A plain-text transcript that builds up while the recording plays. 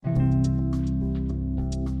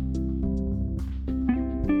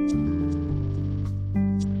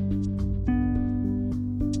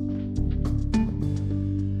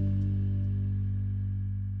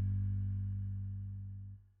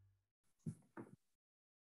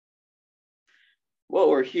Well,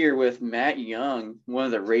 we're here with Matt Young, one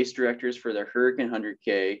of the race directors for the Hurricane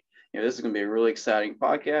 100K. This is going to be a really exciting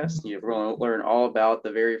podcast. We're going to learn all about the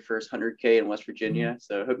very first 100K in West Virginia.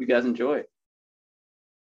 So I hope you guys enjoy.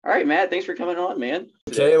 All right, Matt, thanks for coming on, man.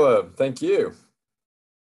 Today. Caleb, thank you.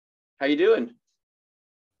 How you doing?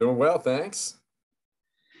 Doing well, thanks.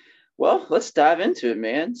 Well, let's dive into it,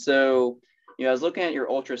 man. So, I was looking at your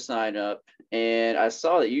ultra sign up, and I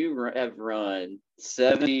saw that you have run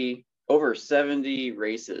over 70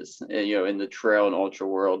 races, in the trail and ultra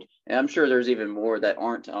world. And I'm sure there's even more that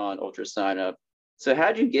aren't on ultra sign up. So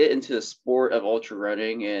how'd you get into the sport of ultra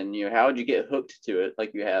running, and, how did you get hooked to it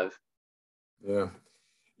like you have? Yeah.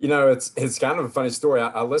 It's kind of a funny story.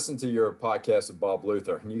 I listened to your podcast with Bob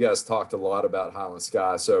Luther, and you guys talked a lot about Highland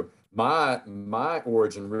Sky. So my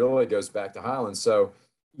origin really goes back to Highland. So,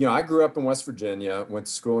 I grew up in West Virginia, went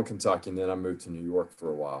to school in Kentucky, and then I moved to New York for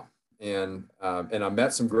a while. And I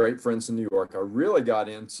met some great friends in New York. I really got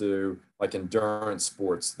into like endurance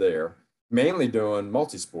sports there, mainly doing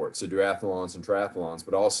multi-sports, so duathlons and triathlons,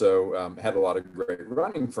 but also had a lot of great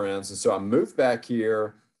running friends. And so I moved back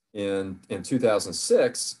here in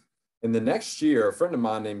 2006. And the next year, a friend of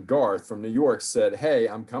mine named Garth from New York said, "Hey,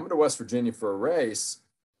 I'm coming to West Virginia for a race.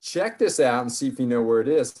 Check this out and see if you know where it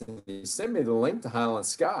is." And he sent me the link to Highland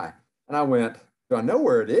Sky. And I went, "Do I know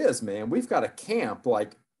where it is, man? We've got a camp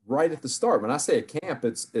like right at the start." When I say a camp,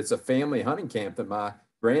 it's a family hunting camp that my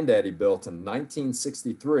granddaddy built in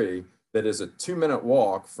 1963 that is a 2-minute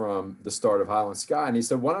walk from the start of Highland Sky. And he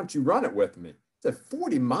said, "Why don't you run it with me?" Said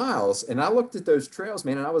 40 miles. And I looked at those trails,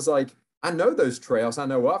 man, and I was like, I know those trails. I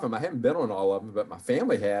know of them. I haven't been on all of them, but my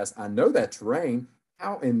family has. I know that terrain.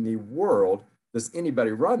 How in the world does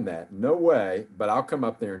anybody run that? No way, but I'll come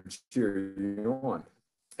up there and cheer you on.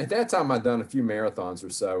 At that time, I'd done a few marathons or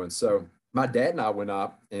so. And so my dad and I went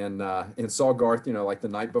up and saw Garth, like the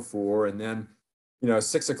night before. And then,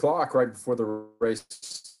 6 o'clock, right before the race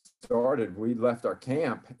started, we left our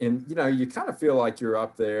camp. And, you kind of feel like you're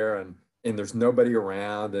up there and there's nobody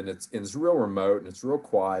around, and it's real remote and it's real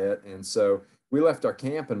quiet. And so we left our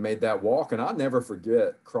camp and made that walk. And I'll never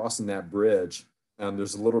forget crossing that bridge.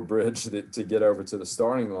 There's a little bridge to get over to the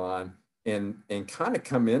starting line and kind of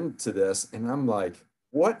come into this. And I'm like,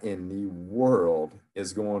 what in the world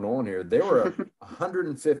is going on here? There were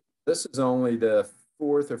 150. This is only the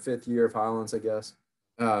 4th or 5th year of Highlands, I guess.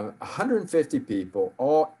 150 people,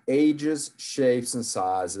 all ages, shapes, and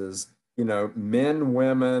sizes. Men,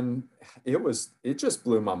 women. It just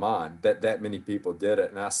blew my mind that many people did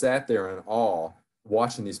it. And I sat there in awe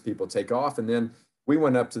watching these people take off. And then we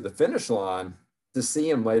went up to the finish line to see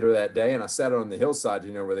him later that day. And I sat on the hillside,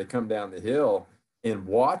 where they come down the hill, and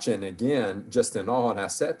watching again, just in awe. And I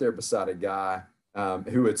sat there beside a guy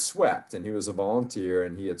who had swept, and he was a volunteer,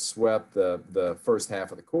 and he had swept the first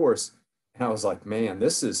half of the course. And I was like, man,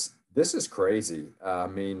 this is crazy. I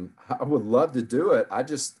mean, I would love to do it. I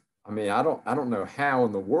don't know how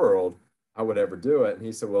in the world I would ever do it. And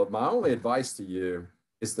he said, well, my only advice to you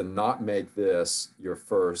is to not make this your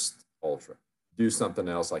first ultra. Do something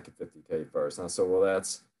else like a 50K first. And I said, well,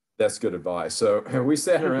 that's good advice. So we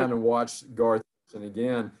sat around and watched Garth. And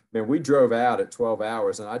again, man, we drove out at 12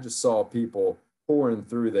 hours and I just saw people pouring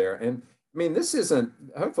through there. And I mean,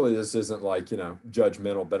 hopefully this isn't like,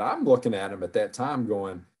 judgmental, but I'm looking at them at that time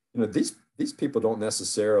going, these people don't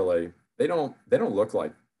necessarily, they don't look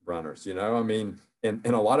like runners, I mean, and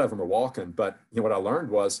a lot of them are walking, but what I learned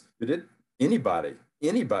was that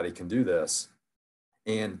anybody can do this,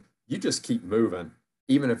 and you just keep moving,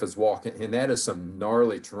 even if it's walking, and that is some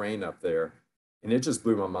gnarly terrain up there, and it just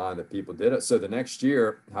blew my mind that people did it. So the next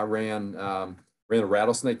year I ran a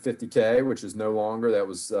Rattlesnake 50K, which is no longer. That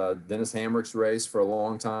was Dennis Hamrick's race for a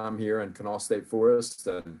long time here in Kanawha State Forest,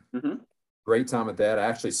 and great time at that. I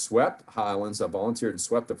actually swept Highlands. I volunteered and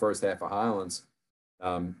swept the first half of Highlands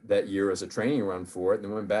that year as a training run for it, and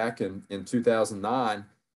then went back in 2009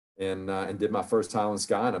 and did my first Highland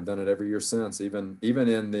Sky, and I've done it every year since, even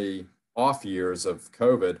in the off years of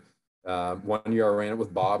COVID. One year I ran it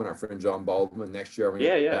with Bob and our friend John Baldwin. Next year I ran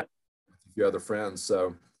it with a few other friends.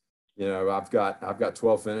 So, I've got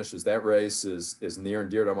 12 finishes. That race is near and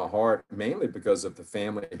dear to my heart, mainly because of the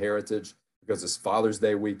family heritage, because it's Father's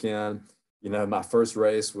Day weekend. My first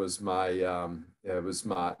race was not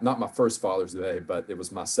my first Father's Day, but it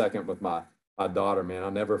was my second with my daughter, man.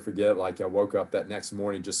 I'll never forget, like I woke up that next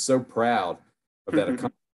morning just so proud of that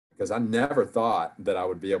accomplishment, because I never thought that I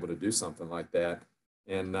would be able to do something like that.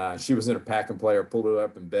 And she was in her pack and play, or pulled it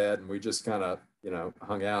up in bed, and we just kind of,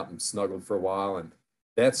 hung out and snuggled for a while. And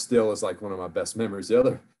that still is like one of my best memories.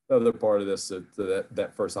 The other part of this,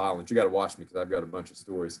 that first Highland, you got to watch me because I've got a bunch of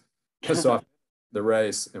stories. So the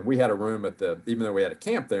race, and we had a room even though we had a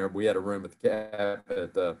camp there, we had a room at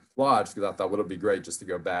the lodge because I thought, well, it'd be great just to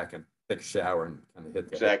go back and take a shower and kind of hit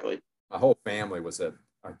the Exactly. My whole family was at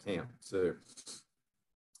our camp too.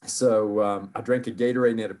 So I drank a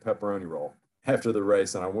Gatorade and had a pepperoni roll after the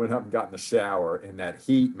race, and I went up and got in the shower. And that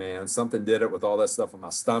heat, man, something did it with all that stuff in my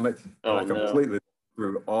stomach, and I completely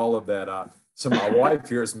threw all of that up. So my wife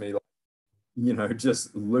hears me,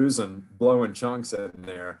 just blowing chunks in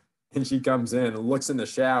there, and she comes in and looks in the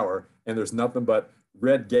shower, and there's nothing but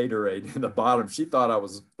red Gatorade in the bottom. She thought I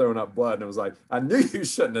was throwing up blood, and it was like, I knew you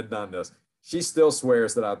shouldn't have done this. She still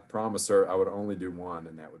swears that I promised her I would only do one,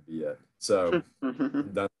 and that would be it. So,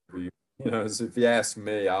 I'm done for you. So if you ask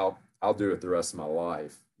me, I'll do it the rest of my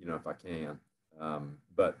life, if I can.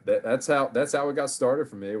 But that's how it got started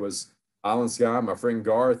for me. It was Highland Sky, my friend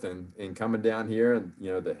Garth, and coming down here, and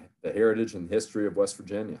the heritage and history of West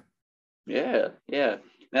Virginia. Yeah, yeah,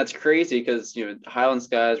 that's crazy because Highland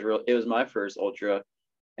Sky is real. It was my first ultra,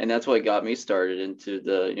 and that's what got me started into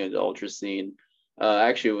the ultra scene. I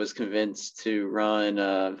actually was convinced to run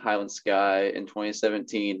Highland Sky in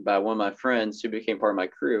 2017 by one of my friends who became part of my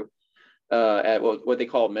crew at what they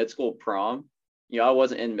call med school prom. I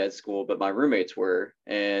wasn't in med school, but my roommates were,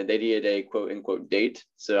 and they needed a quote unquote date.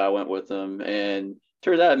 So I went with them, and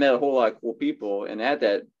turns out I met a whole lot of cool people. And at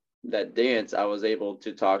that dance, I was able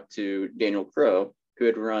to talk to Daniel Crow, who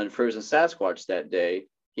had run Frozen Sasquatch that day.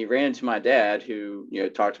 He ran into my dad, who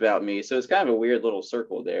talked about me. So it's kind of a weird little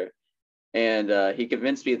circle there. And he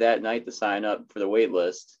convinced me that night to sign up for the wait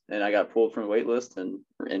list, and I got pulled from the wait list and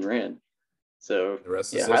ran. So the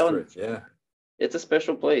rest is history. Yeah, it's a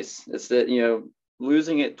special place. It's that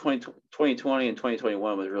losing it 2020 and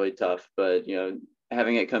 2021 was really tough, but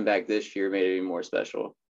having it come back this year made it even more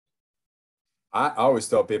special. I always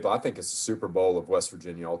tell people I think it's a Super Bowl of West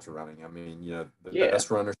Virginia ultra running. I mean, the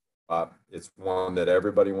best runners. It's one that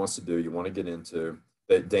everybody wants to do. You want to get into.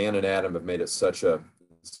 That Dan and Adam have made it such a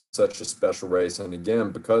special race, and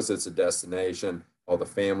again, because it's a destination, all the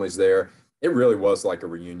families there. It really was like a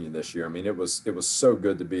reunion this year. I mean, it was so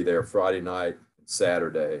good to be there Friday night and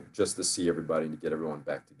Saturday just to see everybody and to get everyone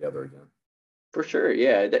back together again. For sure,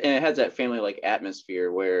 yeah, and it has that family like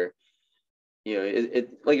atmosphere where it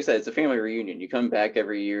like you said, it's a family reunion. You come back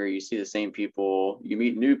every year, you see the same people, you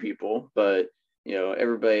meet new people, but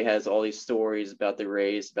everybody has all these stories about the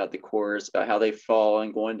race, about the course, about how they fall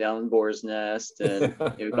and going down the boar's nest and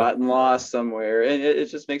gotten lost somewhere, and it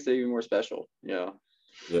just makes it even more special. Yeah.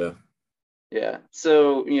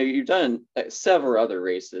 So you've done several other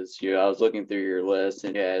races. I was looking through your list,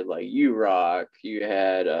 and you had like UROC, you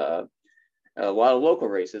had a lot of local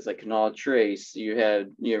races like Canal Trace, you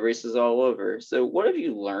had races all over. So what have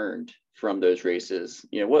you learned from those races?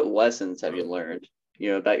 What lessons have you learned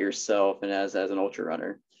about yourself and as an ultra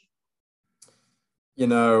runner?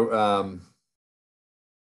 And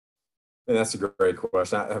that's a great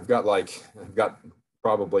question. I've got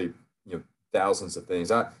probably thousands of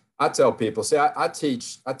things. I tell people, I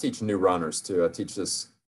teach new runners too. I teach this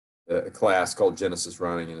class called Genesis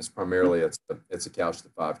Running, and it's primarily it's a couch to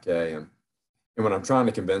 5K. And when I'm trying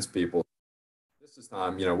to convince people, this is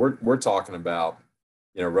time. We're talking about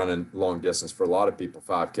running long distance. For a lot of people,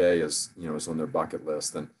 5K is on their bucket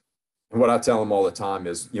list. And what I tell them all the time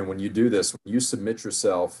is, when you do this, when you submit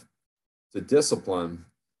yourself to discipline,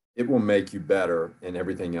 it will make you better in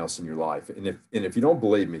everything else in your life. And if you don't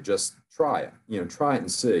believe me, just try it. Try it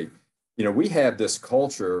and see. We have this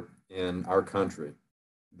culture in our country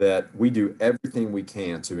that we do everything we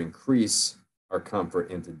can to increase our comfort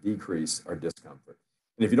and to decrease our discomfort.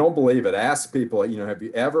 And if you don't believe it, ask people, have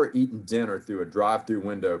you ever eaten dinner through a drive-through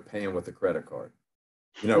window paying with a credit card?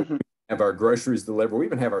 We have our groceries delivered. We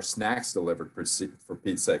even have our snacks delivered for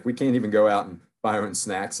Pete's sake. We can't even go out and buy our own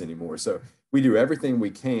snacks anymore. So we do everything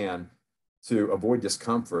we can to avoid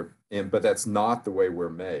discomfort, but that's not the way we're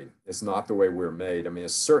made. It's not the way we're made. I mean,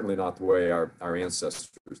 it's certainly not the way our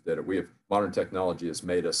ancestors did it. Modern technology has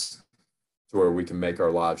made us to where we can make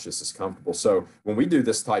our lives just as comfortable. So when we do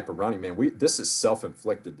this type of running, man, this is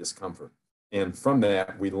self-inflicted discomfort. And from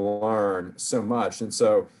that, we learn so much. And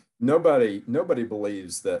so nobody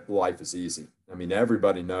believes that life is easy. I mean,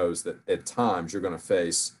 everybody knows that at times you're going to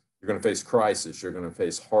face crisis, you're going to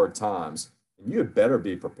face hard times, and you had better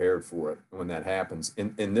be prepared for it when that happens.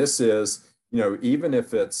 And this is, even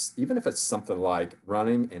if it's something like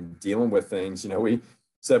running and dealing with things, we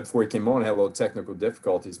said before you came on, I had a little technical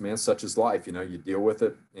difficulties, man, such as life. You deal with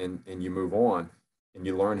it and you move on and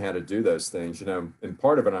you learn how to do those things. And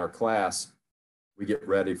part of it in our class, we get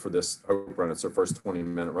ready for this Hope Run. It's our first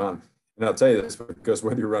 20-minute run. And I'll tell you this, because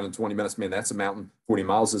whether you're running 20 minutes, man, that's a mountain. 40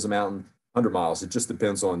 miles is a mountain. 100 miles. It just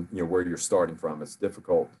depends on, where you're starting from. It's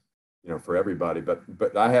difficult, for everybody.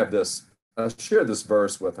 But I share this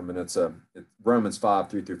verse with them, and it's Romans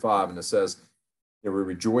 5:3-5, and it says, we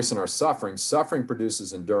rejoice in our suffering. Suffering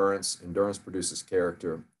produces endurance. Endurance produces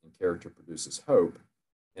character, and character produces hope.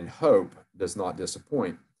 And hope does not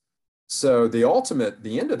disappoint. So the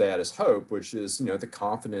end of that is hope, which is, the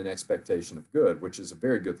confident expectation of good, which is a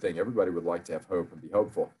very good thing. Everybody would like to have hope and be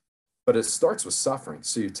hopeful. But it starts with suffering.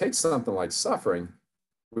 So you take something like suffering,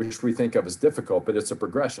 which we think of as difficult, but it's a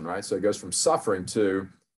progression, right? So it goes from suffering,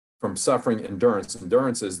 endurance.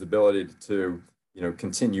 Endurance is the ability to,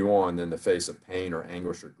 continue on in the face of pain or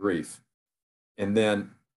anguish or grief. And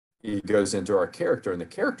then he goes into our character, and the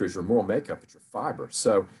character is your moral makeup, it's your fiber.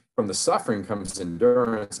 So from the suffering comes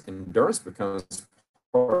endurance. Endurance becomes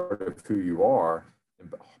part of who you are,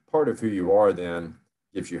 and part of who you are then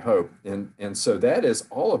gives you hope. And so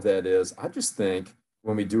all of that is, I just think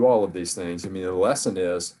when we do all of these things, the lesson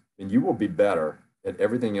is, and you will be better at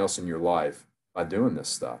everything else in your life by doing this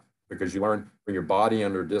stuff, because you learn from your body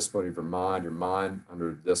under discipline of your mind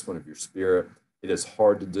under discipline of your spirit. It is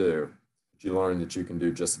hard to do, but you learn that you can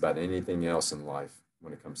do just about anything else in life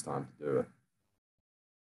when it comes time to do it.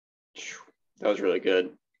 That was really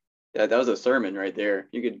good. That was a sermon right there.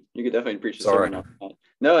 You could definitely preach a sermon on that.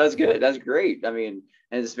 No, that's good. That's great. And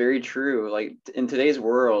it's very true. Like in today's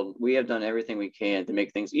world, we have done everything we can to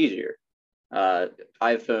make things easier.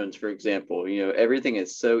 iPhones, for example, everything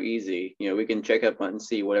is so easy. We can check up and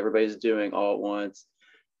see what everybody's doing all at once.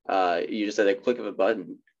 You just at a click of a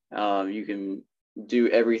button. You can do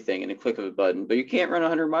everything in a click of a button, but you can't run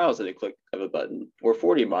 100 miles at a click of a button, or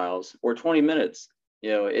 40 miles, or 20 minutes.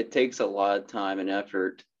 It takes a lot of time and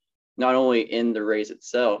effort, not only in the race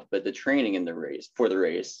itself, but the training in the race for the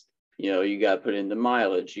race. You got to put in the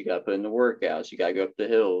mileage, you got to put in the workouts, you got to go up the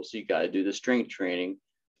hills, you got to do the strength training.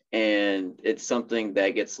 And it's something that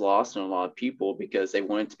gets lost in a lot of people because they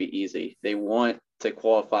want it to be easy. They want to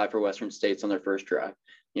qualify for Western States on their first try.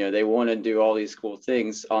 They want to do all these cool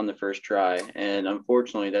things on the first try. And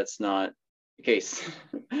unfortunately, that's not the case.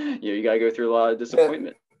 You got to go through a lot of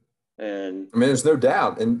disappointment. And there's no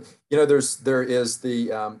doubt. And, there's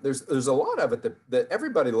a lot of it that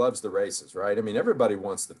everybody loves the races, right? Everybody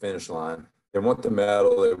wants the finish line. They want the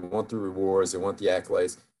medal, they want the rewards, they want the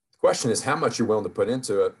accolades. The question is how much you're willing to put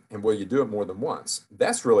into it, and will you do it more than once?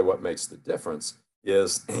 That's really what makes the difference.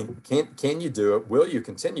 Is can you do it? Will you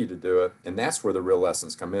continue to do it? And that's where the real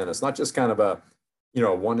lessons come in. It's not just kind of a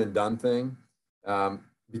one and done thing,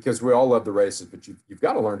 because we all love the races, but you've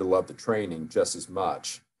got to learn to love the training just as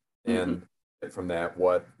much. And from that,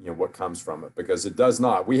 what comes from it, because it does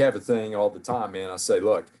not. We have a thing all the time, man. I say,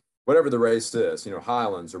 look, whatever the race is,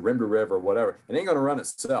 Highlands or Rim to River, whatever, it ain't going to run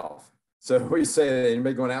itself. So we say,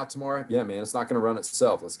 anybody going out tomorrow? Yeah, man, it's not going to run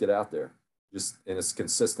itself. Let's get out there. And it's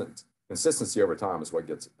consistency over time is what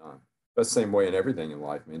gets it done. That's the same way in everything in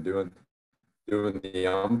life, man. Doing the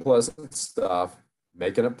unpleasant stuff,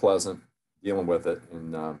 making it pleasant, dealing with it,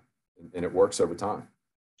 and it works over time.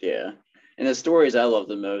 Yeah. And the stories I love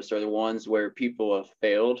the most are the ones where people have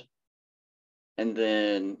failed and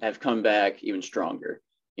then have come back even stronger.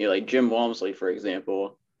 Like Jim Walmsley, for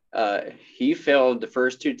example, he failed the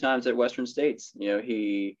first 2 times at Western States.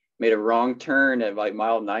 He made a wrong turn at like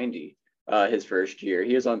mile 90 his first year.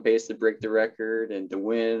 He was on pace to break the record and to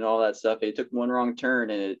win and all that stuff. He took one wrong turn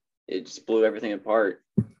and it just blew everything apart.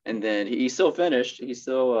 And then he still finished. He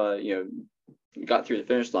still, got through the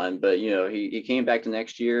finish line. But, he came back the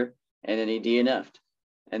next year. And then he DNF'd.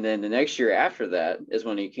 And then the next year after that is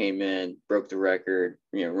when he came in, broke the record,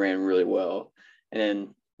 ran really well. And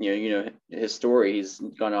then, his story, he's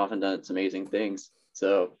gone off and done some amazing things.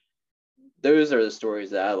 So those are the stories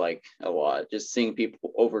that I like a lot, just seeing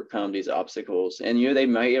people overcome these obstacles. And, they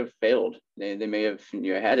may have failed. They may have,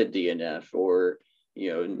 had a DNF or,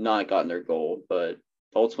 not gotten their goal, but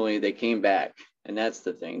ultimately they came back. And that's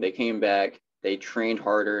the thing. They came back. They trained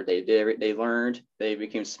harder. They learned. They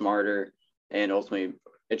became smarter, and ultimately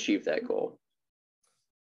achieved that goal.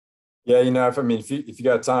 Yeah, if you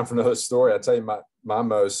got time for another story, I'll tell you my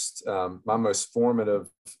most formative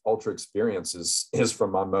ultra experience is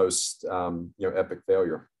from my most epic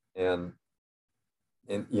failure, and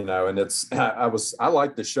it's I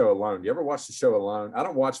like the show Alone. You ever watch the show Alone? I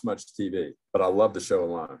don't watch much TV, but I love the show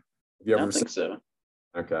Alone. Have you ever? I don't think so.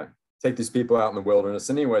 Okay, take these people out in the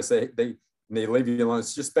wilderness. Anyways, they leave you alone.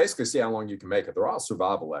 It's just basically see how long you can make it. They're all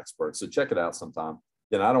survival experts. So check it out sometime.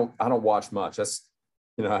 I don't watch much. That's,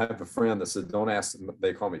 I have a friend that said, don't ask,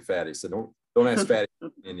 they call me Fatty. So don't ask Fatty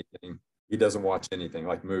anything. He doesn't watch anything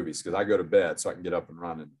like movies because I go to bed so I can get up and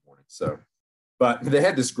run in the morning. So, But they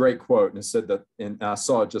had this great quote, and it said that, and I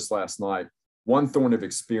saw it just last night, one thorn of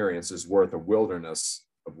experience is worth a wilderness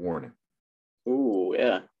of warning. Ooh,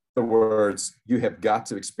 yeah. The words, you have got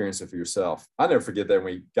to experience it for yourself. I never forget that when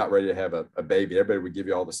we got ready to have a baby, everybody would give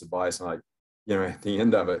you all this advice. And like, you know, at the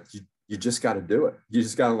end of it, you just got to do it. You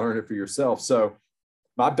just got to learn it for yourself. So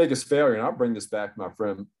my biggest failure, and I'll bring this back to my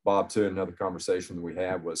friend Bob too, another conversation that we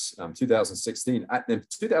had was 2016. In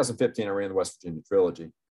 2015, I ran the West Virginia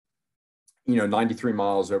Trilogy, 93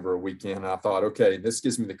 miles over a weekend. And I thought, okay, this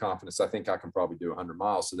gives me the confidence. I think I can probably do 100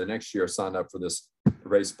 miles. So the next year I signed up for this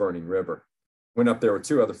race, Burning River. Went up there with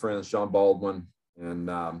two other friends, John Baldwin and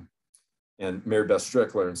Mary Beth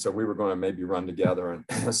Strickler. And so we were going to maybe run together.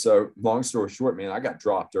 And so long story short, man, I got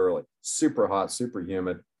dropped early, super hot, super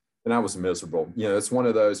humid. And I was miserable. It's one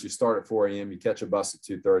of those, you start at 4 a.m., you catch a bus at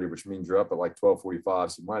 2:30, which means you're up at like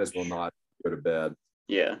 12:45. So you might as well not go to bed.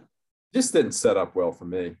 Yeah. Just didn't set up well for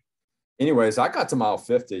me. Anyways, I got to mile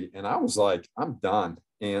 50 and I was like, I'm done.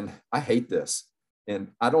 And I hate this. And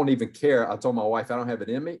I don't even care. I told my wife, I don't have it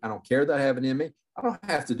in me. I don't care that I have it in me. I don't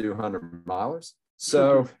have to do 100 milers.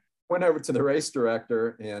 So went over to the race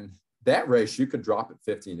director, and that race, you could drop at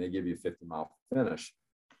 50 and they give you a 50-mile finish.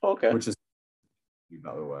 Okay. Which is,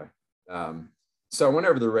 by the way. So I went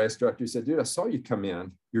over to the race director. He said, dude, I saw you come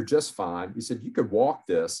in. You're just fine. He said, you could walk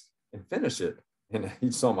this and finish it. And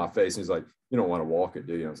he saw my face and he's like, you don't want to walk it,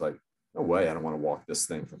 do you? I was like, no way. I don't want to walk this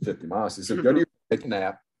thing for 50 miles. He said, go to your, take a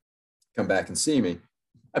nap, come back and see me.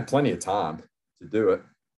 I had plenty of time to do it.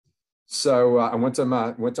 So I went to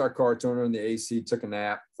our car, turned on the AC, took a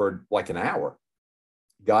nap for like an hour,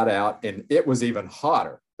 got out, and it was even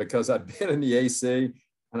hotter because I'd been in the AC,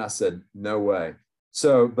 and I said, no way.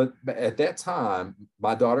 So, but at that time,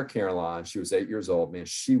 my daughter, Caroline, she was 8 years old, man,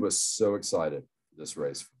 she was so excited for this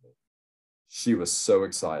race for me. She was so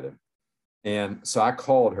excited. And so I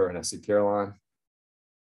called her and I said, Caroline,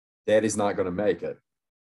 Daddy's not going to make it.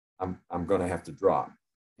 I'm going to have to drop.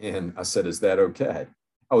 And I said, is that okay?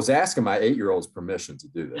 I was asking my 8-year-old's permission to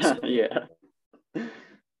do this. Yeah.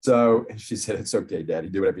 So she said, it's okay, Daddy,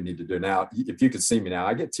 do whatever you need to do. Now, if you could see me now,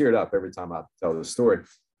 I get teared up every time I tell this story.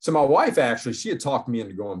 So my wife, actually, she had talked me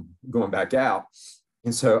into going back out.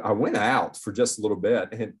 And so I went out for just a little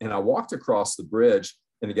bit, and I walked across the bridge,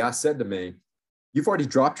 and the guy said to me, you've already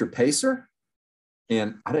dropped your pacer?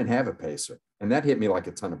 And I didn't have a pacer. And that hit me like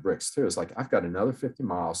a ton of bricks too. It's like, I've got another 50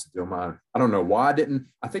 miles to do mine. I don't know why I didn't.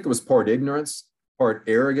 I think it was part ignorance, part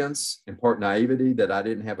arrogance, and part naivety that I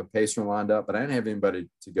didn't have a pacer lined up, but I didn't have anybody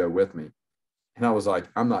to go with me. And I was like,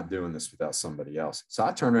 I'm not doing this without somebody else. So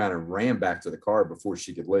I turned around and ran back to the car before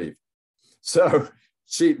she could leave. So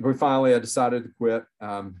we finally had decided to quit,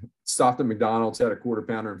 stopped at McDonald's, had a quarter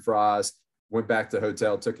pounder and fries, went back to the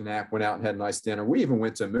hotel, took a nap, went out and had a nice dinner. We even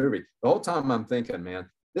went to a movie. The whole time I'm thinking, man,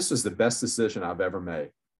 this was the best decision I've ever made.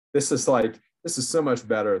 This is so much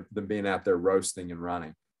better than being out there roasting and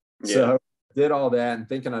running. Yeah. So did all that and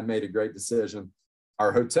thinking I'd made a great decision.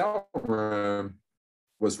 Our hotel room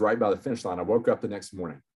was right by the finish line. I woke up the next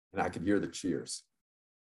morning and I could hear the cheers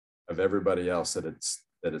of everybody else that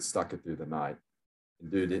had stuck it through the night.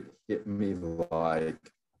 And dude, it hit me like a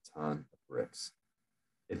ton of bricks.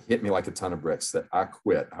 It hit me like a ton of bricks that I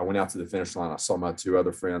quit. I went out to the finish line. I saw my two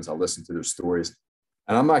other friends. I listened to their stories.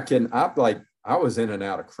 And I'm not kidding. I was in and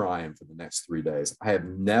out of crying for the next 3 days. I have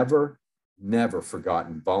never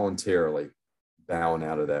forgotten voluntarily bowing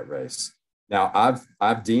out of that race. Now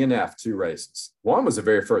I've DNF'd 2 races. One was the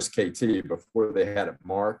very first KT before they had it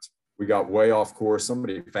marked. We got way off course.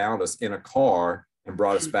 Somebody found us in a car and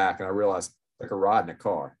brought us back. And I realized it's like a ride in a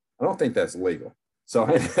car. I don't think that's legal. So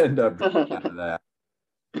I ended up out of that.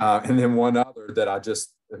 And then one other that I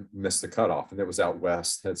just missed the cutoff, and it was out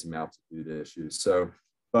west, had some altitude issues. So,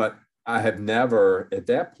 but I have never, at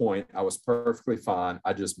that point, I was perfectly fine.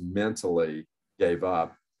 I just mentally gave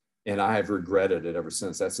up, and I have regretted it ever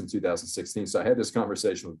since. That's in 2016. So I had this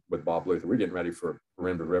conversation with Bob Luther. We're getting ready for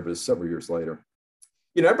Burning River several years later.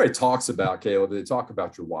 Everybody talks about, Caleb, they talk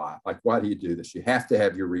about your why. Like, why do you do this? You have to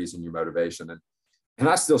have your reason, your motivation. And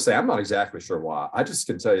I still say, I'm not exactly sure why. I just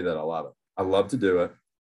can tell you that I love it. I love to do it.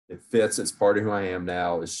 It fits. It's part of who I am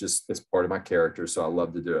now. It's part of my character. So I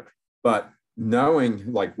love to do it. But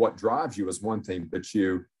knowing like what drives you is one thing, but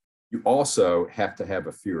you also have to have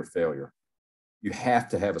a fear of failure. You have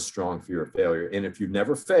to have a strong fear of failure. And if you've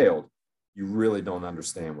never failed, you really don't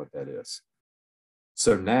understand what that is.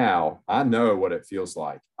 So now I know what it feels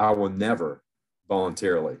like. I will never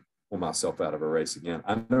voluntarily pull myself out of a race again.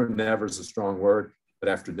 I know never is a strong word, but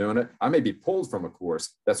after doing it, I may be pulled from a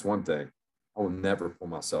course. That's one thing. I will never pull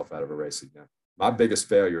myself out of a race again. My biggest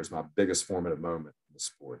failure is my biggest formative moment in the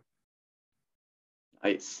sport.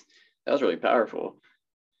 Nice. That was really powerful,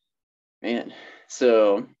 man.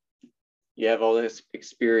 So you have all this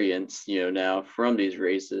experience, now from these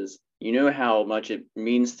races. You know how much it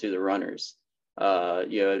means to the runners.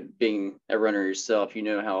 Being a runner yourself, you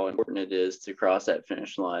know how important it is to cross that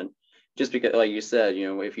finish line. Just because, like you said,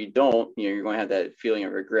 if you don't, you're going to have that feeling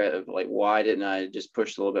of regret of like, why didn't I just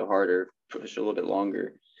push a little bit harder, push a little bit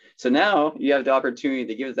longer? So now you have the opportunity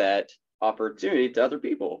to give that opportunity to other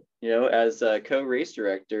people, as a co-race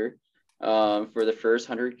director for the first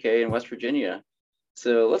 100K in West Virginia.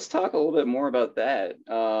 So let's talk a little bit more about that.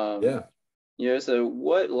 Yeah. So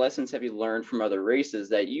what lessons have you learned from other races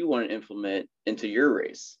that you want to implement into your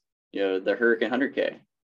race? The Hurricane 100K.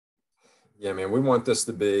 Yeah, man, we want this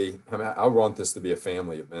to be, I want this to be a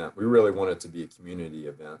family event. We really want it to be a community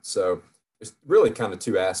event. So there's really kind of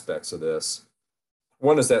two aspects of this.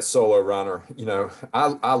 One is that solo runner.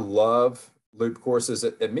 I love loop courses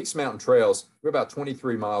at Meeks Mountain Trails. We're about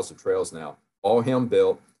 23 miles of trails now, all him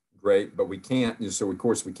built, great, but we can't, so of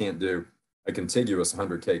course we can't do a contiguous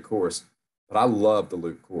 100K course. But I love the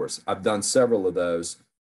loop course. I've done several of those.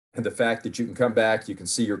 And the fact that you can come back, you can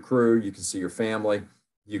see your crew, you can see your family,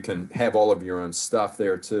 you can have all of your own stuff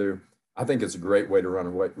there too. I think it's a great way to run a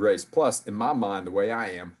race. Plus, in my mind, the way I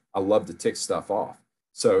am, I love to tick stuff off.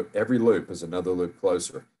 So every loop is another loop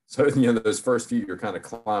closer. So, those first few, you're kind of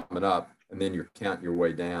climbing up and then you're counting your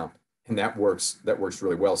way down. And that works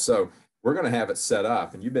really well. So we're going to have it set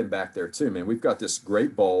up. And you've been back there too, man. We've got this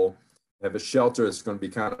great bowl. We have a shelter that's going to be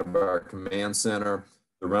kind of our command center.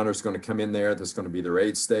 The runner's going to come in there. That's going to be their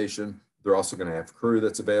aid station. They're also going to have crew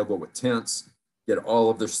that's available with tents, get all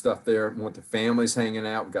of their stuff there. We want the families hanging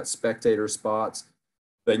out. We've got spectator spots.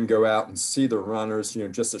 They can go out and see the runners,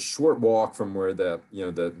 just a short walk from where the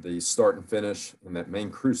start and finish and that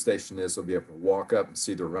main crew station is. They'll be able to walk up and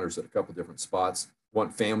see the runners at a couple different spots.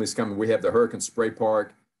 Want families coming. We have the Hurricane Spray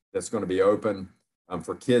Park that's going to be open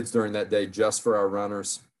for kids during that day, just for our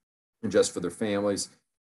runners and just for their families.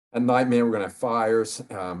 At night, man, we're going to have fires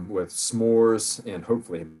with s'mores and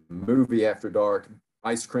hopefully a movie after dark,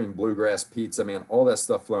 ice cream, bluegrass pizza, man, all that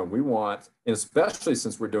stuff flowing. We want, and especially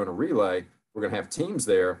since we're doing a relay, we're going to have teams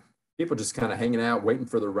there, people just kind of hanging out, waiting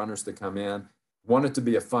for the runners to come in. Want it to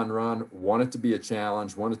be a fun run, want it to be a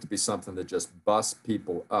challenge, want it to be something that just busts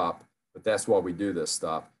people up. But that's why we do this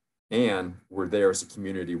stuff. And we're there as a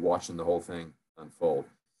community watching the whole thing unfold.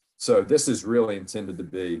 So this is really intended to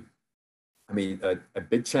be, a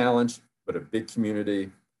big challenge, but a big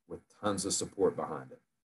community with tons of support behind it.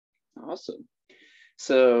 Awesome.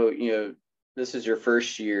 So, this is your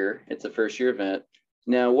first year. It's a first year event.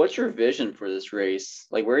 Now, what's your vision for this race?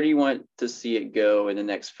 Like, where do you want to see it go in the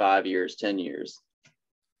next 5 years, 10 years?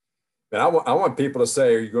 And I want people to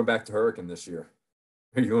say, are you going back to Hurricane this year?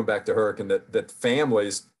 Are you going back to Hurricane? That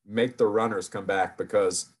families make the runners come back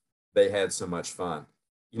because they had so much fun.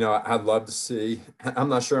 I'd love to see, I'm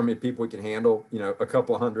not sure how many people we can handle, a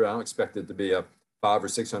couple of hundred. I don't expect it to be a 500 or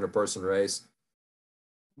 600 person race.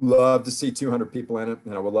 Love to see 200 people in it.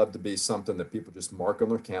 And I would love to be something that people just mark on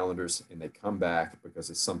their calendars and they come back because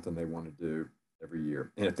it's something they want to do every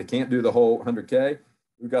year. And if they can't do the whole 100K,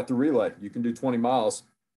 we've got the relay. You can do 20 miles.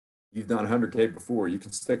 You've done 100K before. You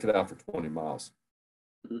can stick it out for 20 miles.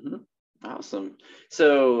 Mm-hmm. Awesome.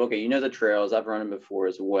 So, okay, the trails. I've run them before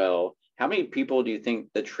as well. How many people do you think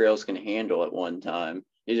the trails can handle at one time?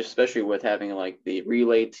 Especially with having like the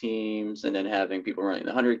relay teams and then having people running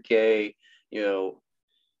the 100K,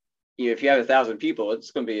 if you have 1,000 people,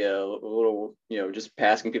 it's going to be a little, just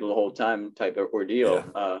passing people the whole time type of ordeal.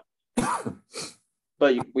 Yeah.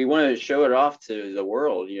 But we want to show it off to the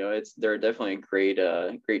world. They're definitely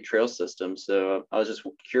a great trail system. So I was just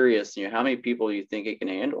curious, how many people do you think it can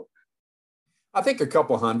handle? I think a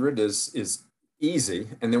couple hundred is easy,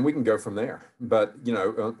 and then we can go from there. But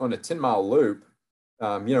on a 10-mile loop,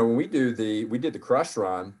 when we did the crush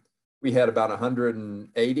run, we had about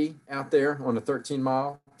 180 out there on a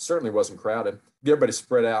 13-mile. Certainly wasn't crowded. Everybody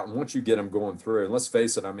spread out, and once you get them going through, and let's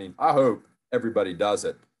face it, I hope everybody does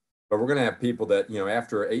it, but we're going to have people that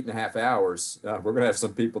after 8.5 hours, we're going to have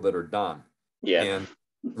some people that are done. Yeah. And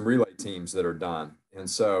relay teams that are done. And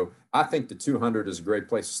so I think the 200 is a great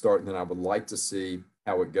place to start. And then I would like to see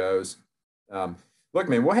how it goes. Look,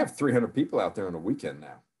 man, we'll have 300 people out there on a weekend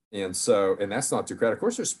now. And that's not too crowded. Of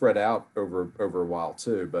course, they're spread out over a while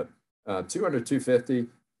too, but 200, 250,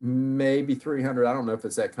 maybe 300. I don't know if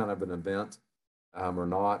it's that kind of an event or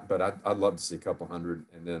not, but I'd love to see a couple hundred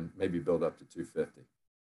and then maybe build up to 250.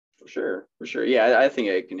 For sure. Yeah, I think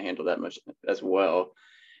it can handle that much as well.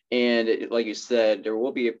 And like you said, there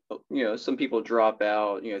will be, some people drop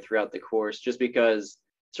out, throughout the course just because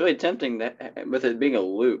it's really tempting that with it being a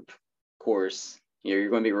loop course, you're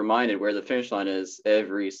going to be reminded where the finish line is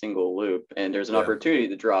every single loop, and there's an Yeah. opportunity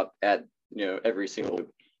to drop at every single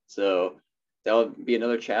loop. So that'll be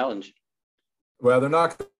another challenge. Well, they're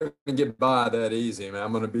not going to get by that easy, man.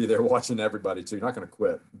 I'm going to be there watching everybody too. You're not going to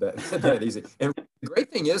quit that easy. And the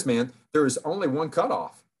great thing is, man, there is only one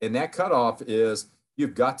cutoff, and that cutoff is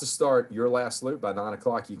you've got to start your last loop by 9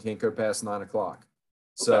 o'clock. You can't go past 9 o'clock.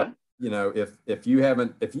 So, Okay. if you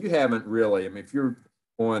haven't really, I mean, if you're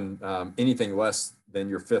on anything less than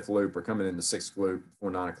your fifth loop or coming in the sixth loop before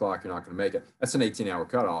 9 o'clock, you're not going to make it. That's an 18-hour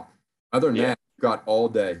cutoff. Other than that, you've got all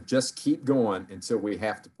day. Just keep going until we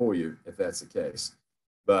have to pull you, if that's the case.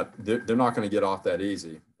 But they're not going to get off that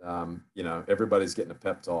easy. Everybody's getting a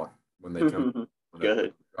pep talk when they come.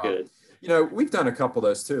 Good. We've done a couple of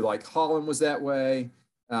those too. Like Holland was that way.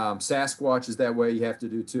 Sasquatch is that way. You have to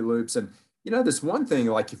do 2 loops. And, this one thing,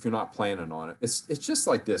 like if you're not planning on it, it's just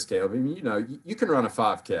like this, Caleb. I mean, you can run a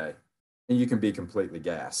 5K and you can be completely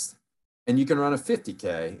gassed. And you can run a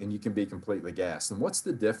 50K and you can be completely gassed. And what's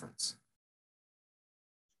the difference?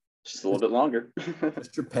 Just a little bit longer.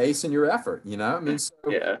 Just your pace and your effort, I mean, so,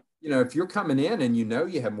 yeah. If you're coming in and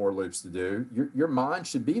you have more loops to do, your mind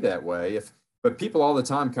should be that way. But people all the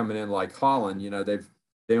time coming in like Holland,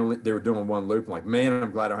 they were doing 1 loop. I'm like, man,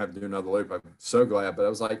 I'm glad I don't have to do another loop. I'm so glad. But I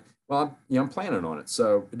was like, well, I'm planning on it.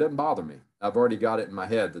 So it doesn't bother me. I've already got it in my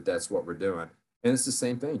head that that's what we're doing. And it's the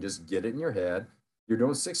same thing. Just get it in your head. You're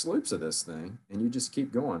doing 6 loops of this thing and you just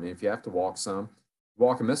keep going. And if you have to walk some,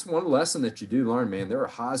 walk them. That's one lesson that you do learn, man. There are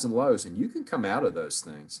highs and lows and you can come out of those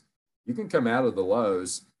things. You can come out of the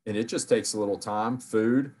lows and it just takes a little time,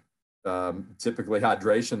 food, typically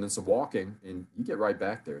hydration and some walking, and you get right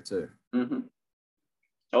back there too. Mm-hmm.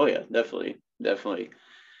 Oh yeah, definitely. This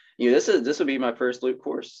would be my first loop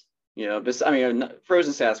course. But I mean,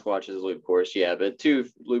 Frozen Sasquatch is a loop course, yeah, but 2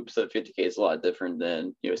 loops at 50K is a lot different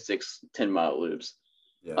than 6 10-mile loops.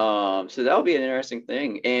 Yeah. So that'll be an interesting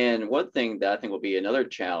thing. And one thing that I think will be another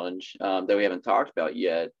challenge that we haven't talked about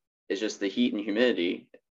yet is just the heat and humidity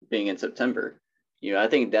being in September. I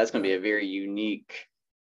think that's going to be a very unique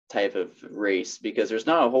type of race because there's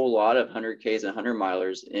not a whole lot of 100Ks and 100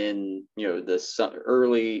 milers in the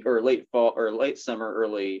early or late fall or late summer,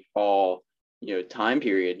 early fall time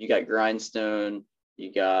period. You got Grindstone,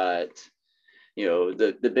 you got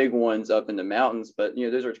the big ones up in the mountains, but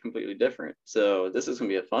those are completely different. So this is gonna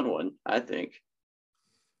be a fun one, I think.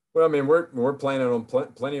 Well, I mean, we're planning on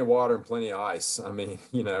plenty of water and plenty of ice. I mean,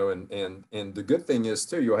 and the good thing is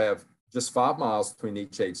too, you'll have just 5 miles between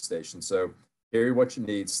each aid station. So carry what you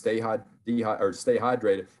need, stay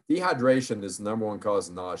hydrated. Dehydration is the number 1 cause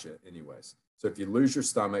of nausea anyways. So if you lose your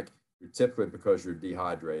stomach, you're typically because you're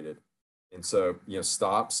dehydrated. And so,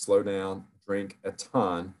 stop, slow down, drink a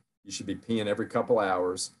ton. You should be peeing every couple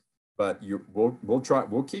hours, but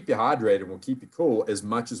we'll keep you hydrated. We'll keep you cool as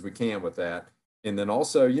much as we can with that. And then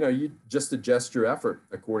also, you just adjust your effort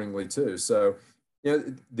accordingly too. So,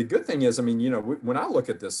 the good thing is, I mean, when I look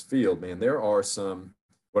at this field, man, there are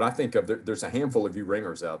what I think of, there's a handful of you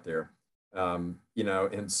ringers out there, and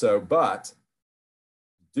so, but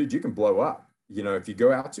dude, you can blow up, if you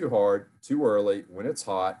go out too hard, too early, when it's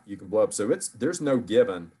hot, you can blow up. So there's no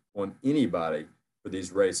given on anybody for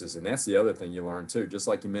these races. And that's the other thing you learn too, just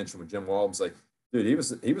like you mentioned with Jim Walden's, like, dude,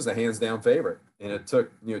 he was a hands down favorite. And it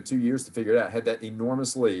took, 2 years to figure it out, had that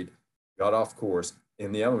enormous lead, got off course,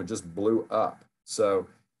 and the other one just blew up. So,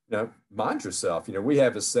 mind yourself. We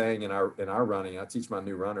have a saying in our running. I teach my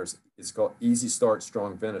new runners. It's called easy start,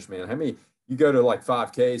 strong finish. Man, how many you go to like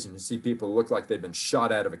 5Ks and you see people who look like they've been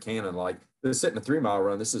shot out of a cannon? Like they're sitting a 3-mile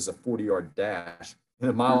run. This is a 40-yard dash, and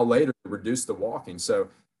a mile later reduce the walking. So,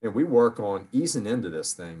 we work on easing into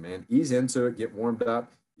this thing, man. Ease into it, get warmed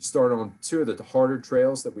up. You start on 2 of the harder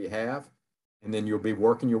trails that we have, and then you'll be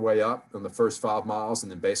working your way up on the first 5 miles,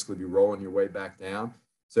 and then basically be rolling your way back down.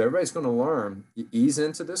 So everybody's going to learn, ease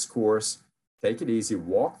into this course, take it easy,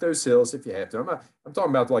 walk those hills if you have to. I'm talking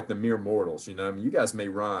about like the mere mortals, I mean, you guys may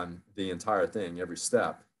run the entire thing, every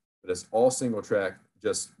step, but it's all single track,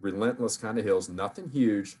 just relentless kind of hills, nothing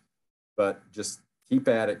huge, but just keep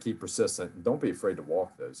at it, keep persistent, and don't be afraid to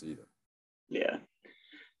walk those either. Yeah,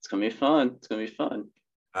 it's going to be fun.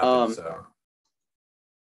 I think so.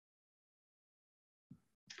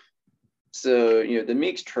 So, the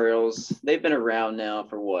Meeks trails, they've been around now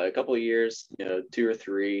for what, a couple of years, 2 or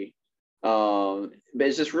 3. But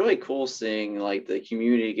it's just really cool seeing like the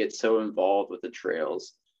community get so involved with the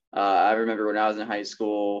trails. I remember when I was in high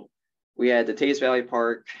school, we had the Taste Valley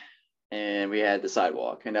Park and we had the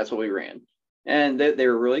sidewalk, and that's what we ran. And they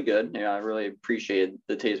were really good. I really appreciated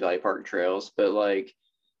the Taste Valley Park trails, but like,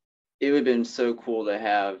 it would have been so cool to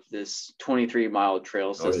have this 23-mile trail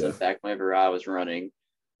Oh system yeah. back whenever I was running.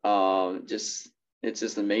 Just it's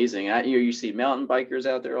just amazing. You see mountain bikers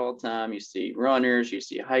out there all the time. You see runners. You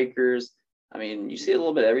see hikers. I mean, you see a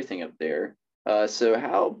little bit of everything up there. So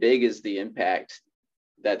how big is the impact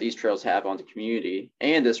that these trails have on the community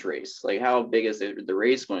and this race? Like, how big is the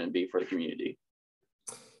race going to be for the community?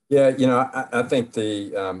 Yeah, I think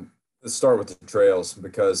let's start with the trails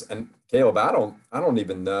because, and Caleb, I don't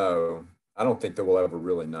even know. I don't think that we'll ever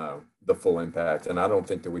really know the full impact, and I don't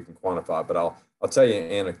think that we can quantify. But I'll tell you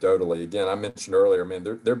anecdotally. Again, I mentioned earlier, man,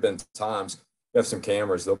 there've been times you have some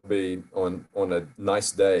cameras. There'll be on a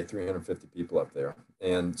nice day, 350 people up there,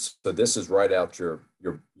 and so this is right out your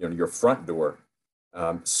front door.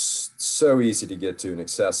 So easy to get to and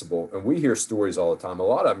accessible. And we hear stories all the time. A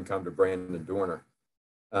lot of them come to Brandon Dorner,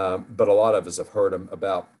 but a lot of us have heard them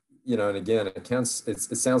about, and again, it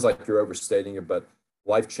sounds like you're overstating it, but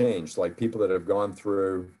life changed. Like people have gone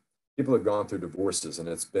through divorces, and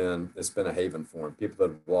it's been a haven for them. People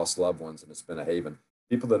that have lost loved ones, and it's been a haven.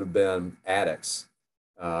 People that have been addicts,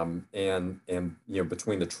 and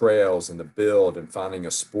between the trails and the build and finding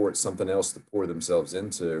a sport, something else to pour themselves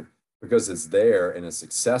into, because it's there and it's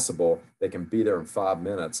accessible, they can be there in 5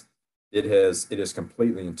 minutes. It has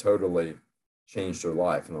completely and totally changed their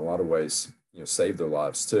life in a lot of ways, saved their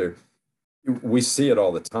lives too. We see it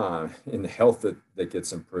all the time in the health that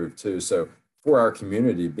gets improved too. So for our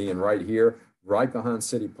community being right here, right behind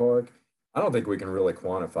City Park, I don't think we can really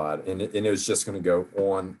quantify it. And it was just going to go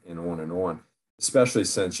on and on and on, especially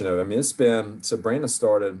since, I mean, so Brandon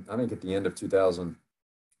started, I think at the end of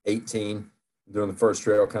 2018, doing the first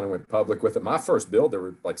trail, kind of went public with it. My first build, there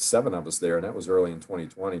were like 7 of us there, and that was early in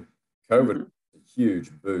 2020. COVID was a huge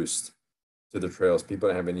boost to the trails. People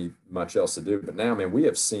don't have much else to do. But now, man, we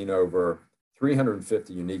have seen over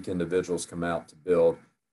 350 unique individuals come out to build,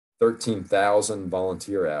 13,000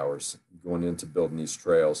 volunteer hours going into building these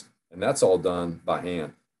trails. And that's all done by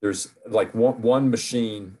hand. There's like one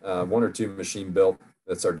machine, 1 or 2 machine built.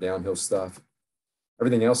 That's our downhill stuff.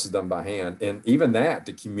 Everything else is done by hand. And even that,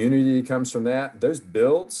 the community comes from that. Those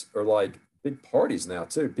builds are like big parties now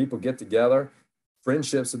too. People get together.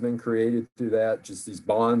 Friendships have been created through that. Just these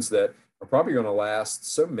bonds that are probably going to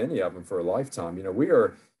last, so many of them, for a lifetime.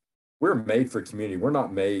 We're made for community. We're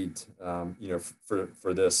not made,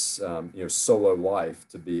 for this, solo life,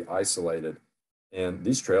 to be isolated. And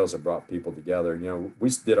these trails have brought people together. We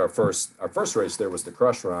did our first race there was the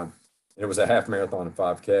Crush Run, and it was a half marathon and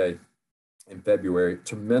 5K in February.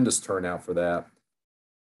 Tremendous turnout for that.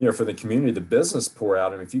 For the community, the business pour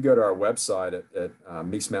out. And if you go to our website at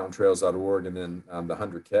meeksmountaintrails.org, and then the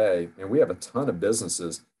 100K, and we have a ton of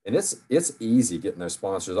businesses, and it's easy getting those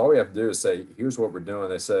sponsors. All we have to do is say, here's what we're doing.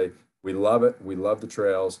 They say, we love it. We love the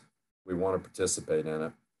trails. We want to participate in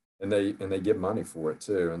it. And they give money for it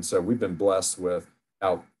too. And so we've been blessed with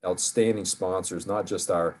outstanding sponsors, not just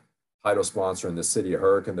our title sponsor in the city of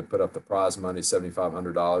Hurricane that put up the prize money,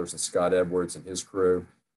 $7,500, and Scott Edwards and his crew,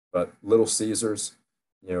 but Little Caesars,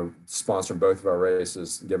 sponsoring both of our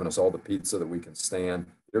races, giving us all the pizza that we can stand.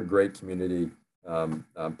 They're great community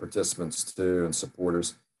participants too, and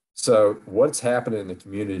supporters. So what's happening in the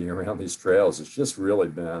community around these trails has just really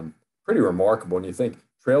been pretty remarkable. And you think,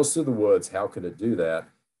 trails through the woods, how could it do that?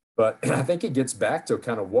 But I think it gets back to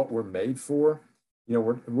kind of what we're made for.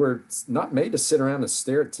 We're not made to sit around and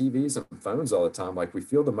stare at TVs and phones all the time. Like, we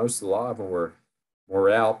feel the most alive when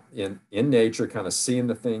we're out in nature, kind of seeing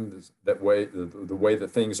the things the way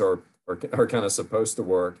that things are kind of supposed to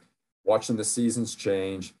work, watching the seasons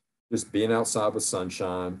change, just being outside with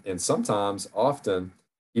sunshine, and sometimes, often,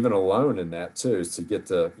 even alone in that too, is to get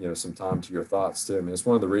to, some time to your thoughts too. I mean, it's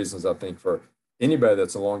one of the reasons I think for anybody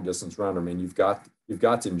that's a long distance runner, I mean, you've got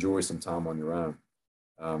to enjoy some time on your own.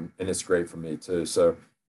 And it's great for me too. So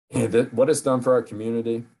what it's done for our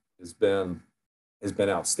community has been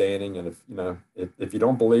outstanding. And if you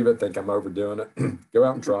don't believe it, think I'm overdoing it, go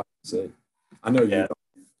out and try and see. I know you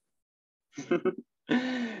don't.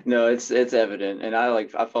 No, it's evident. And I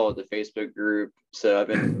followed the Facebook group. So I've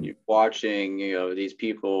been watching, these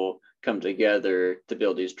people come together to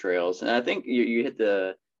build these trails. And I think you hit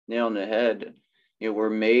the nail on the head. We're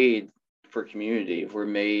made for community. We're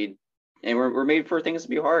made for things to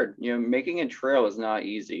be hard. Making a trail is not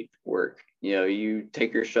easy work. You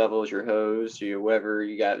take your shovels, your hose, whatever,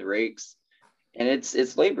 you got rakes, and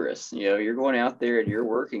it's laborious. You're going out there and you're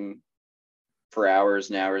working for hours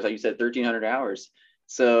and hours, like you said, 1,300 hours.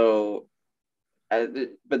 So,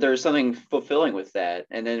 but there's something fulfilling with that.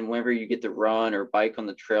 And then whenever you get to run or bike on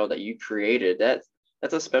the trail that you created, that's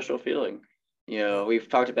a special feeling. We've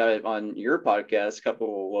talked about it on your podcast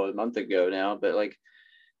a month ago now, but like,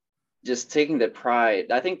 just taking the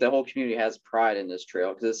pride. I think the whole community has pride in this trail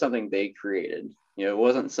because it's something they created. It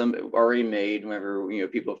wasn't some already made whenever,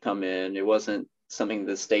 people have come in. It wasn't something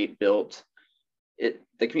the state built.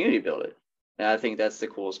 The community built it. And I think that's the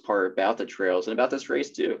coolest part about the trails and about this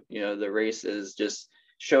race too. The race is just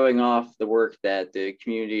showing off the work that the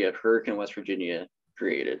community of Hurricane, West Virginia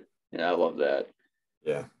created. And I love that.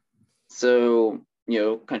 Yeah. So,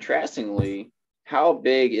 contrastingly, how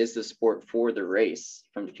big is the sport for the race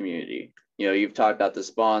from the community? You've talked about the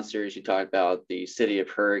sponsors, you talked about the city of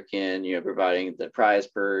Hurricane, providing the prize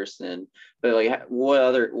purse, but like what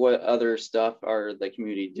other stuff are the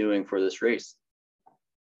community doing for this race?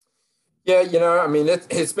 Yeah, I mean,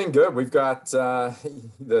 it's been good. We've got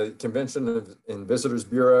the Convention and Visitors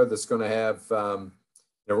Bureau that's going to have,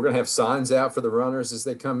 we're going to have signs out for the runners as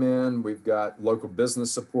they come in. We've got local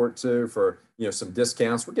business support too for, some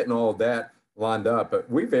discounts. We're getting all of that lined up, but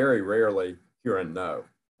we very rarely hear a no.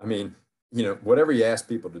 I mean, whatever you ask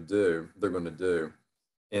people to do, they're going to do.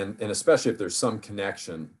 And especially if there's some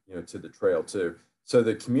connection, to the trail too. So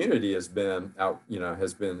the community has been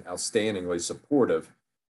outstandingly supportive.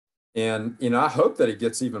 And, I hope that it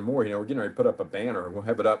gets even more. We're getting ready to put up a banner and we'll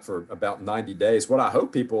have it up for about 90 days. What I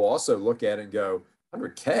hope people also look at it and go,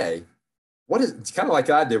 100K? It's kind of like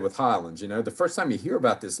I did with Highlands. The first time you hear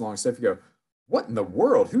about this long stuff, you go, what in the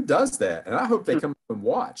world? Who does that? And I hope they come up and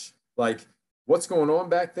watch. Like, what's going on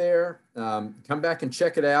back there? Come back and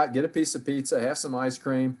check it out. Get a piece of pizza, have some ice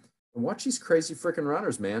cream, and watch these crazy freaking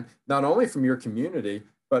runners, man. Not only from your community,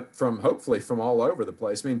 but hopefully from all over the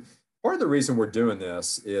place. I mean, part of the reason we're doing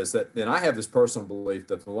this is that, and I have this personal belief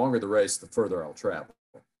that the longer the race, the further I'll travel.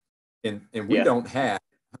 And we don't have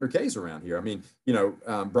 100Ks around here. I mean,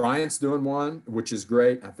 Bryant's doing one, which is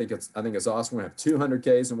great. I think it's awesome. We have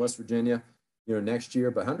 200Ks in West Virginia, next year,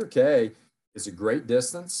 but 100K is a great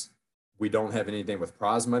distance. We don't have anything with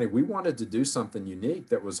prize money. We wanted to do something unique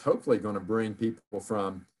that was hopefully going to bring people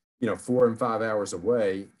from, 4 and 5 hours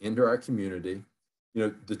away into our community.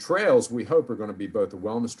 The trails we hope are going to be both a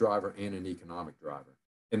wellness driver and an economic driver.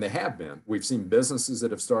 And they have been. We've seen businesses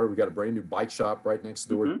that have started. We've got a brand new bike shop right next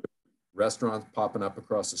door, mm-hmm. Restaurants popping up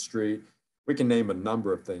across the street. We can name a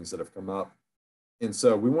number of things that have come up. And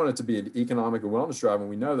so we want it to be an economic and wellness drive. And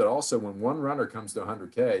we know that also when one runner comes to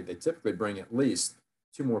 100K, they typically bring at least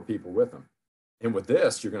 2 more people with them. And with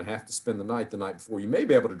this, you're going to have to spend the night before. You may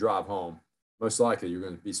be able to drive home. Most likely, you're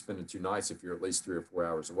going to be spending 2 nights if you're at least 3 or 4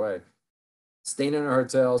 hours away. Staying in our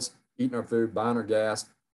hotels, eating our food, buying our gas,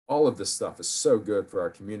 all of this stuff is so good for our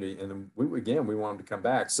community. And then we wanted to come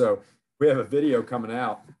back. So we have a video coming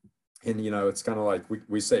out. And, it's kind of like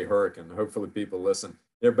we say hurricane. Hopefully people listen.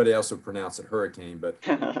 Everybody else would pronounce it hurricane, but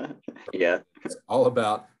yeah, it's all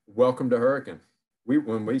about welcome to Hurricane.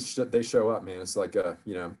 They show up, man, it's like, give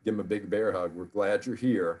them a big bear hug. We're glad you're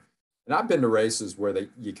here. And I've been to races where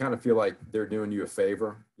you kind of feel like they're doing you a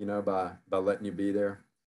favor, by letting you be there.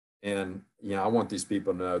 And, I want these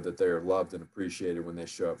people to know that they're loved and appreciated when they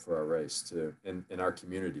show up for our race too. And our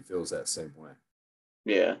community feels that same way.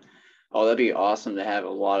 Yeah. Oh, that'd be awesome to have a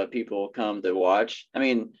lot of people come to watch. I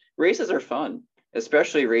mean, races are fun,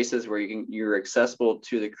 especially races where you're accessible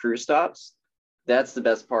to the crew stops. That's the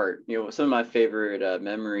best part. Some of my favorite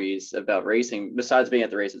memories about racing, besides being at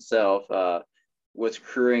the race itself, was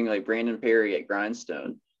crewing like Brandon Perry at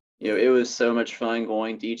Grindstone. It was so much fun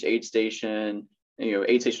going to each aid station,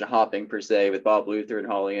 aid station hopping per se with Bob Luther and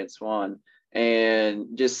Holly and Swan. And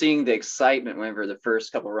just seeing the excitement whenever the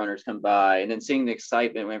first couple runners come by, and then seeing the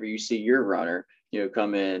excitement whenever you see your runner,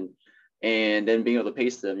 come in, and then being able to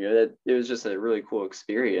pace them, that it was just a really cool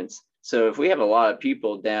experience. So if we have a lot of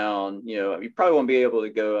people down, you probably won't be able to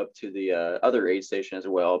go up to the other aid station as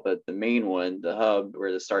well, but the main one, the hub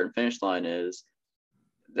where the start and finish line is,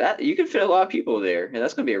 that you can fit a lot of people there, and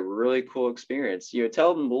that's going to be a really cool experience.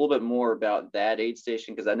 Tell them a little bit more about that aid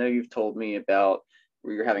station, because I know you've told me about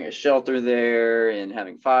where you're having a shelter there and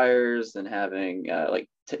having fires and having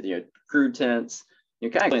crew tents. You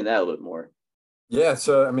kind of explain that a little bit more. Yeah,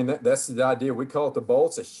 so I mean that's the idea. We call it the bowl.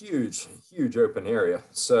 It's a huge open area.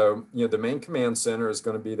 So the main command center is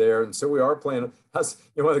going to be there, and so we are planning. That's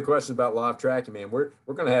one of the questions about live tracking, man. We're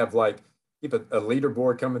going to have keep a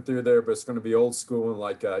leaderboard coming through there, but it's going to be old school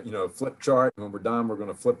and a flip chart. And when we're done, we're going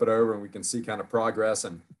to flip it over, and we can see kind of progress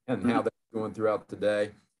and how that's going throughout the day.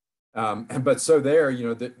 But so there,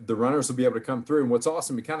 the runners will be able to come through. And what's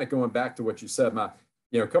awesome, kind of going back to what you said, a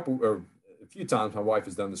few times my wife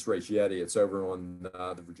has done this race Yeti. It's over on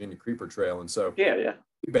the Virginia Creeper Trail. And so yeah,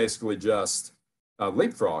 we basically just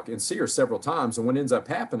leapfrog and see her several times. And what ends up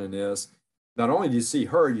happening is not only do you see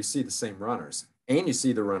her, you see the same runners and you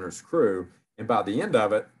see the runners crew. And by the end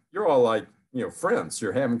of it, you're all like, friends.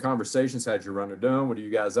 You're having conversations. How's your runner doing? What are you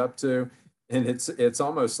guys up to? And it's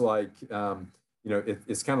almost like,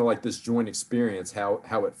 it's kind of like this joint experience,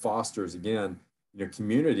 how it fosters, again,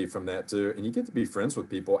 community from that too. And you get to be friends with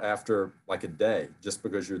people after like a day, just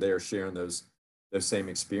because you're there sharing those same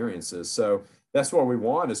experiences. So that's what we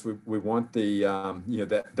want, is we want the,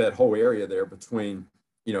 that whole area there between,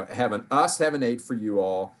 having ate for you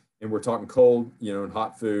all, and we're talking cold, and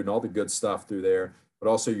hot food and all the good stuff through there, but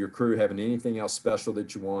also your crew having anything else special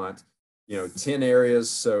that you want. 10 areas,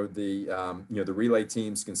 so the the relay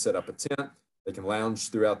teams can set up a tent. They can lounge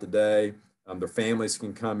throughout the day. Their families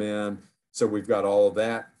can come in. So we've got all of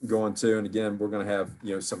that going too. And again, we're going to have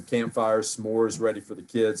some campfires, s'mores ready for the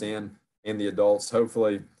kids and the adults.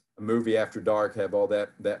 Hopefully, a movie after dark, have all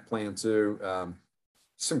that planned too.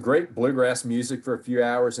 Some great bluegrass music for a few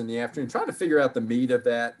hours in the afternoon. Trying to figure out the meat of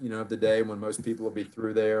that, of the day, when most people will be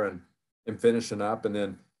through there and finishing up, and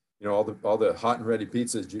then all the hot and ready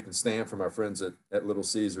pizzas you can stand from our friends at Little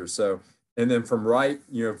Caesars. So, and then from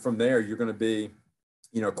there, you're going to be,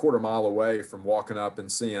 a quarter mile away from walking up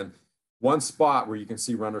and seeing one spot where you can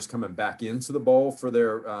see runners coming back into the bowl for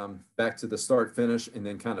their back to the start finish, and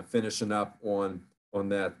then kind of finishing up on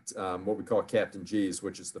that what we call Captain G's,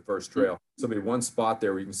 which is the first trail. So there'll be one spot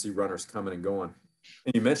there where you can see runners coming and going.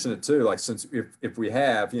 And you mentioned it too, like, since if we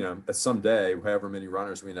have, someday, however many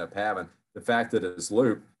runners we end up having, the fact that it's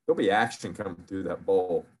loop, there'll be action coming through that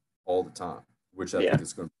bowl all the time, which I think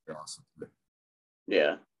is going to be awesome.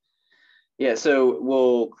 Yeah. Yeah. So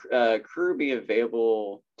will crew be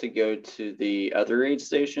available to go to the other aid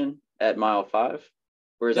station at mile 5?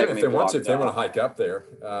 Or is that if they want to hike up there?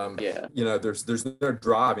 There's no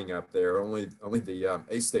driving up there. Only the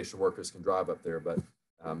aid station workers can drive up there, but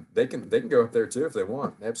they can go up there too if they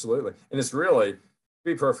want. Absolutely. And it's really, to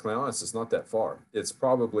be perfectly honest, it's not that far. It's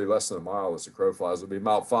probably less than a mile as the crow flies. It'll be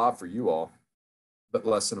mile 5 for you all, but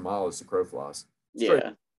less than a mile as the crow flies.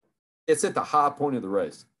 It's at the high point of the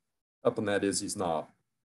race, up on that Izzy's Knob.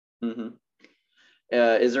 Mm-hmm.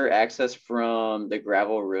 Is there access from the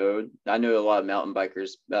gravel road? I know a lot of mountain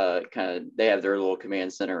bikers they have their little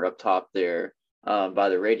command center up top there by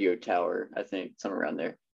the radio tower, I think, somewhere around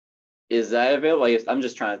there. Is that available? I'm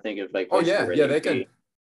just trying to think of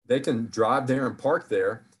they can drive there and park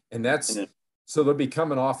there, and so they'll be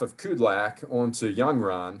coming off of Kudlak onto Young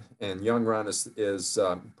Run, and Young Run is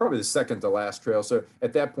probably the second to last trail. So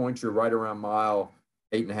at that point, you're right around mile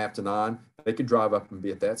 8.5 to 9. They could drive up and be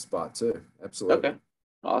at that spot too. Absolutely. Okay,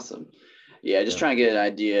 awesome. Yeah, just trying to get an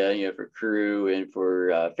idea, for crew and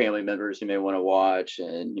for family members who may want to watch,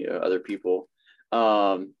 and other people.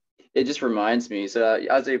 It just reminds me. So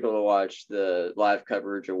I was able to watch the live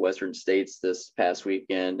coverage of Western States this past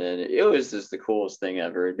weekend, and it was just the coolest thing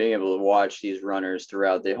ever. Being able to watch these runners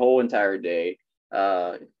throughout the whole entire day.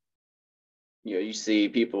 You see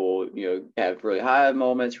people, have really high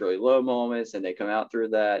moments, really low moments, and they come out through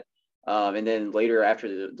that. And then later,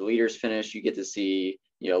 after the leaders finish, you get to see,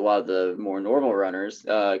 a lot of the more normal runners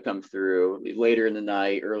come through later in the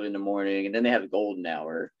night, early in the morning, and then they have the golden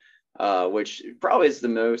hour, which probably is the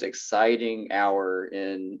most exciting hour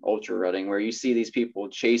in ultra running, where you see these people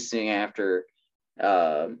chasing after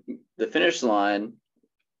the finish line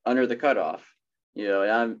under the cutoff.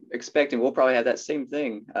 And I'm expecting we'll probably have that same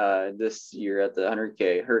thing this year at the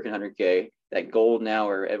 100K, Hurricane 100K, that golden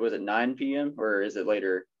hour. Was it 9 p.m. or is it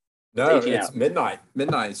later? No, it's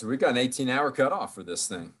midnight. So we got an 18-hour cutoff for this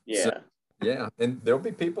thing. Yeah. So, yeah. And there'll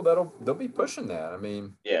be people they'll be pushing that. I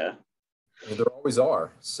mean, yeah. And there always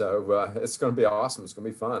are. So it's going to be awesome. It's going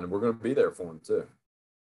to be fun. And we're going to be there for them too.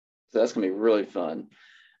 So that's going to be really fun.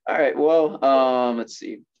 All right. Well, let's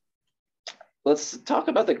see. Let's talk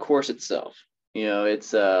about the course itself.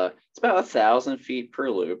 It's about 1,000 feet per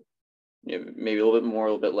loop, maybe a little bit more,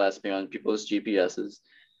 a little bit less, beyond people's GPSs.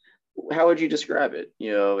 How would you describe it?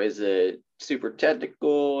 Is it super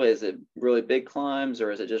technical? Is it really big climbs,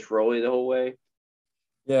 or is it just rolly the whole way?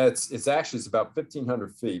 Yeah, it's about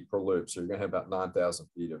 1,500 feet per loop. So you're going to have about 9,000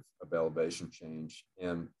 feet of elevation change.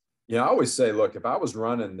 And, I always say, look, if I was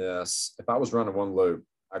running one loop,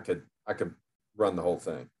 I could run the whole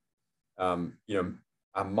thing.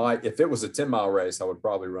 I might, if it was a 10-mile race, I would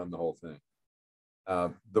probably run the whole thing.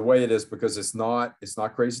 The way it is, because it's not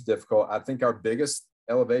crazy difficult. I think our biggest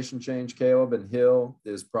elevation change, Caleb, and hill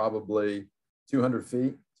is probably 200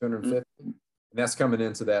 feet, 250. Mm-hmm. And that's coming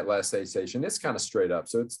into that last aid station. It's kind of straight up.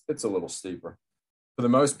 So it's a little steeper. For the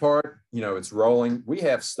most part, it's rolling. We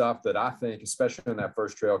have stuff that I think, especially in that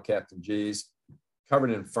first trail, Captain G's,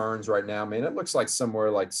 covered in ferns right now. Man, it looks like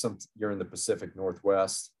somewhere like you're in the Pacific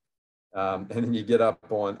Northwest. And then you get up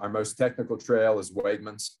on our most technical trail is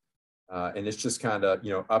Wegmans. And it's just kind of,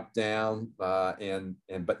 up, down,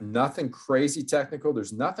 but nothing crazy technical.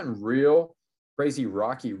 There's nothing real crazy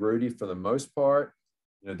rocky, Rudy, for the most part.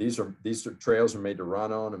 These trails are made to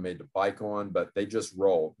run on and made to bike on, but they just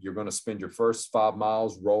roll. You're going to spend your first 5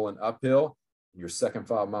 miles rolling uphill, and your second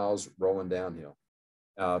 5 miles rolling downhill.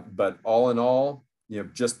 But all in all,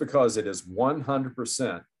 just because it is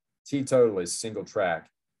 100% teetotally single track,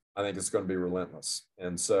 I think it's going to be relentless.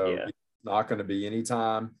 And so it's not going to be any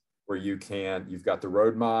time where you've got the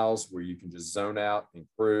road miles where you can just zone out and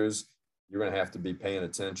cruise. You're going to have to be paying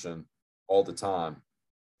attention all the time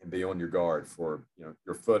and be on your guard for,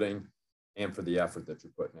 your footing and for the effort that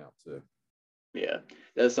you're putting out too. Yeah,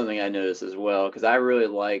 that's something I noticed as well, because I really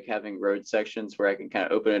like having road sections where I can kind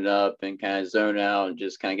of open it up and kind of zone out and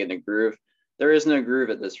just kind of get in a groove. There is no groove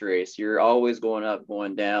at this race. You're always going up,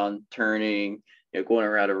 going down, turning, going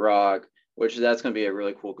around a rock, which that's going to be a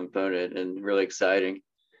really cool component and really exciting.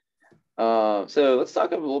 So let's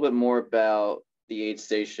talk a little bit more about the aid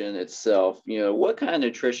station itself. What kind of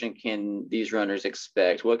nutrition can these runners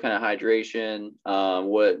expect? What kind of hydration,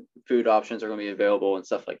 what food options are going to be available and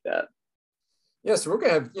stuff like that? Yeah, so we're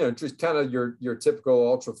going to have, just kind of your typical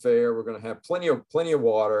ultra fare. We're going to have plenty of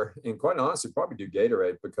water, and quite honestly, probably do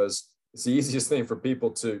Gatorade because it's the easiest thing for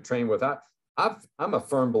people to train with. I'm a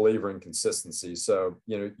firm believer in consistency. So,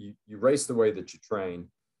 you race the way that you train.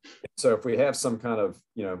 So if we have some kind of,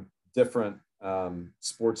 different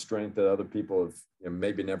sports drink that other people have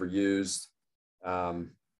maybe never used,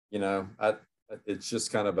 it's just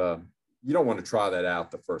kind of you don't want to try that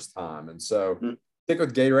out the first time. And so stick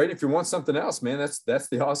with Gatorade. If you want something else, man, that's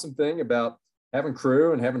the awesome thing about having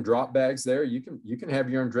crew and having drop bags there. You can have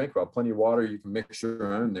your own drink, well, plenty of water. You can mix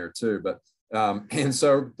your own there too. But and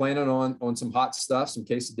so planning on some hot stuff, some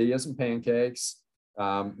quesadillas and pancakes,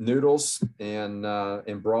 noodles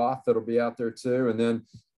and broth that'll be out there too. And then,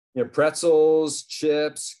 pretzels,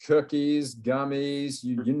 chips, cookies, gummies,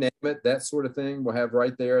 you name it, that sort of thing. We'll have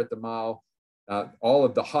right there at the mile, all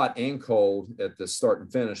of the hot and cold at the start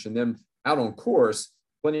and finish. And then out on course,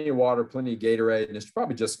 plenty of water, plenty of Gatorade, and it's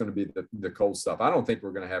probably just going to be the cold stuff. I don't think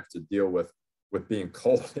we're going to have to deal with being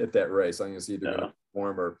cold at that race. I think it's either going to be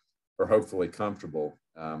warm or hopefully comfortable.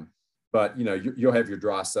 But you'll have your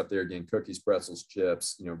dry stuff there again: cookies, pretzels,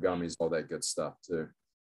 chips, gummies, all that good stuff too.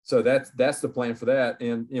 So that's the plan for that,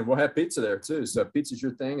 and we'll have pizza there too. So if pizza's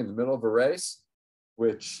your thing in the middle of a race,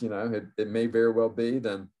 which it may very well be,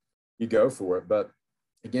 then you go for it. But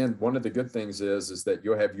again, one of the good things is that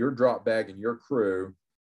you'll have your drop bag and your crew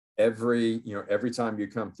every time you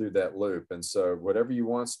come through that loop. And so whatever you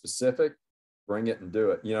want specific, bring it and do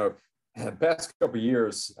it. The past couple of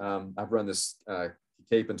years, I've run this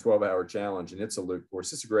Cape and 12-hour challenge, and it's a loop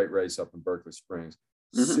course. It's a great race up in Berkeley Springs,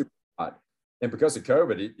 super hot. And because of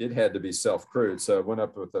COVID, it had to be self-crewed. So I went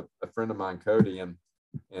up with a friend of mine, Cody, and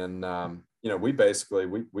we basically,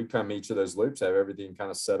 we come each of those loops, have everything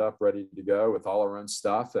kind of set up, ready to go with all our own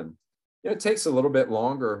stuff. And it takes a little bit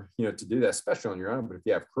longer, to do that, especially on your own. But if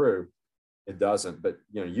you have crew, it doesn't. But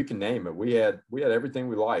you can name it. We had everything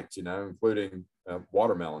we liked, including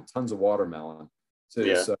watermelon, tons of watermelon too.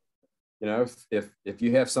 Yeah. So if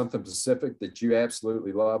you have something specific that you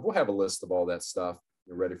absolutely love, we'll have a list of all that stuff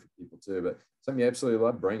ready for people too. But something you absolutely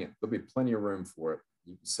love, bring it. There'll be plenty of room for it.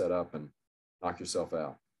 You can set up and knock yourself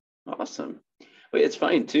out. Awesome. Well, it's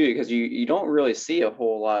funny too, because you don't really see a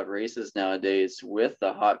whole lot of races nowadays with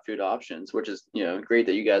the hot food options, which is great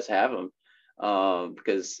that you guys have them.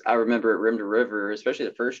 Because I remember at Rim to River, especially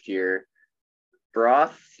the first year,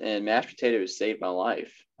 broth and mashed potatoes saved my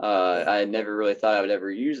life. I never really thought I would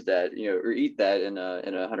ever use that, or eat that in a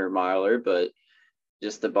 100-miler, but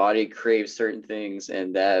just the body craves certain things,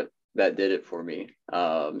 and that did it for me.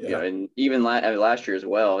 And even last year as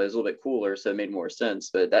well, it was a little bit cooler, so it made more sense.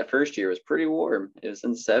 But that first year was pretty warm. It was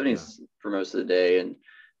in the 70s for most of the day, and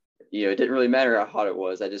it didn't really matter how hot it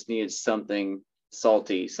was. I just needed something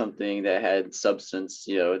salty, something that had substance,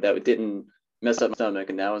 that didn't mess up my stomach,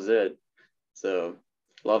 and that was it. So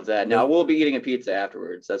love that. Now we'll be eating a pizza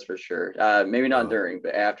afterwards, that's for sure. Maybe not during,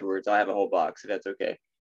 but afterwards I'll have a whole box if that's okay.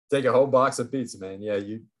 Take a whole box of pizza, man. Yeah,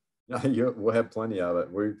 we'll have plenty of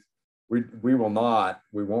it. We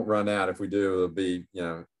won't run out. If we do, it'll be,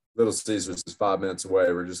 Little Caesars is 5 minutes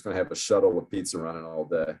away. We're just going to have a shuttle of pizza running all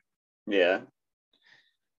day. Yeah.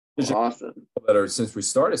 Awesome. Since we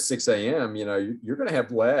start at 6 a.m., you're going to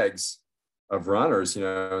have legs of runners, in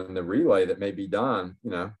the relay that may be done,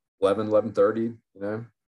 11:30,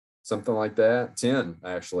 something like that. 10,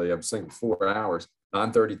 actually. I'm thinking 4 hours,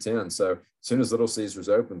 9:30, 10. So as soon as Little Caesars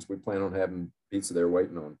opens, we plan on having pizza there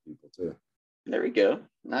waiting on people too. There we go.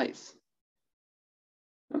 Nice.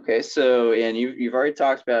 Okay, so and you've already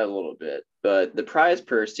talked about it a little bit, but the prize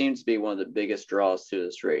purse seems to be one of the biggest draws to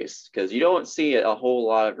this race because you don't see a whole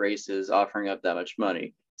lot of races offering up that much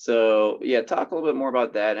money. So yeah, talk a little bit more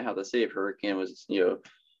about that and how the city of Hurricane was,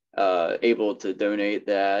 able to donate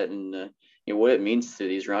that and what it means to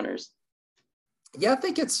these runners. Yeah, I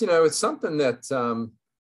think it's something that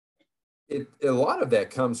a lot of that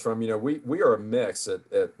comes from, we are a mix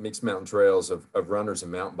at Meeks Mountain Trails of runners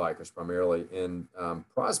and mountain bikers primarily, and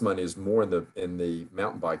prize money is more in the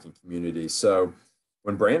mountain biking community. So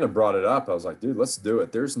when Brandon brought it up, I was like, dude, let's do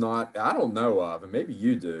it. I don't know of, and maybe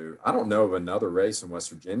you do, I don't know of another race in West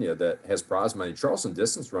Virginia that has prize money. Charleston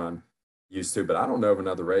Distance Run used to, but I don't know of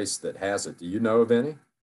another race that has it. Do you know of any?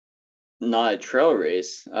 Not a trail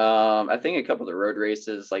race. I think a couple of the road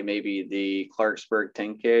races, like maybe the Clarksburg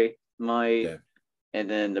 10K might, Yeah. and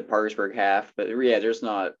then the Parkersburg half. But yeah, there's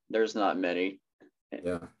not many.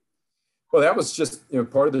 Yeah. Well, that was just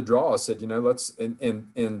part of the draw. I said, let's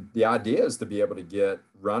and the idea is to be able to get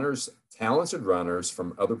runners, talented runners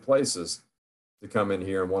from other places to come in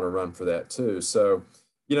here and want to run for that too. So,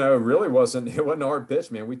 it really it wasn't a hard pitch,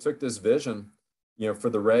 man. We took this vision, for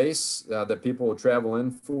the race that people will travel in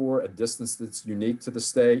for, a distance that's unique to the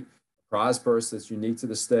state, a prize purse that's unique to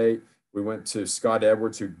the state. We went to Scott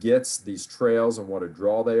Edwards, who gets these trails and what a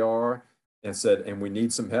draw they are, and said, and we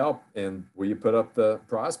need some help. And will you put up the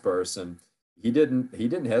prize purse? And he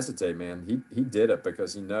didn't hesitate, man. He did it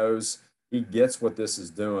because he knows he gets what this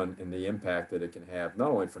is doing and the impact that it can have,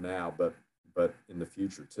 not only for now, but in the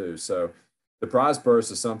future too. So the prize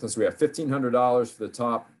purse is something. So we have $1,500 for the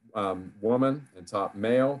top woman and top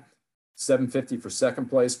male, $750 for second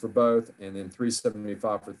place for both, and then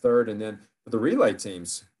 $375 for third. And then for the relay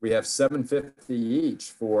teams, we have $750 each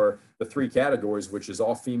for the three categories, which is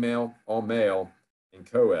all female, all male, and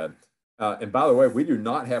co-ed. And by the way, we do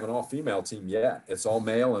not have an all-female team yet. It's all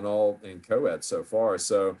male and all in co-ed so far.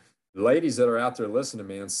 So ladies that are out there listening,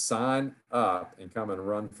 man, sign up and come and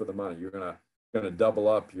run for the money. You're gonna double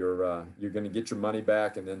up you're gonna get your money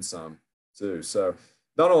back and then some too. So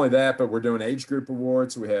not only that, but we're doing age group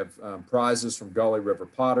awards. We have prizes from Gully River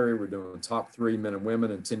Pottery. We're doing top 3 men and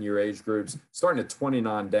women in 10-year age groups, starting at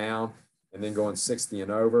 29 down and then going 60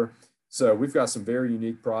 and over. So we've got some very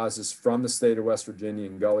unique prizes from the state of West Virginia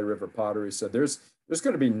and Gully River Pottery. So there's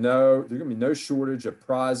going to be no shortage of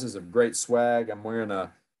prizes, of great swag. I'm wearing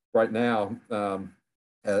right now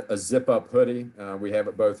a zip up hoodie. We have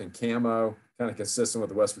it both in camo, kind of consistent with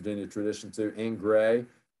the West Virginia tradition too, and gray.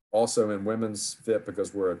 Also in women's fit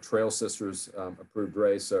because we're a Trail Sisters approved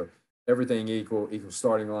race. So everything equal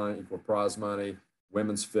starting line, equal prize money,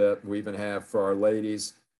 women's fit. We even have for our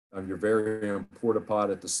ladies, you're very on porta pot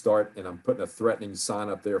at the start, and I'm putting a threatening sign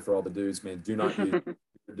up there for all the dudes. Man, do not use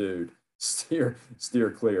your dude. Steer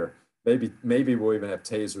clear. Maybe we'll even have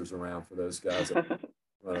tasers around for those guys that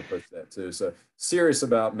want to push that too. So serious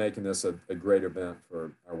about making this a great event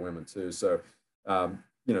for our women too. So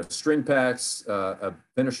string packs, a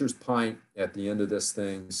finisher's pint at the end of this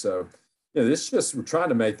thing. So we're trying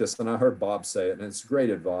to make this, and I heard Bob say it, and it's great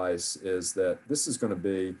advice, is that this is going to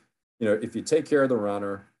be, if you take care of the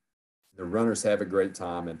runners have a great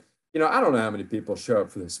time. And, I don't know how many people show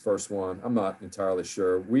up for this first one. I'm not entirely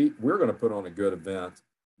sure. We're going to put on a good event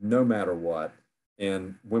no matter what.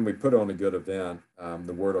 And when we put on a good event,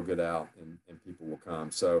 the word will get out and people will come.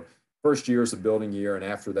 So first year is a building year. And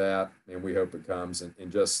after that, and we hope it comes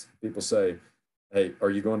and just people say, hey, are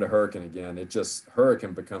you going to Hurricane again?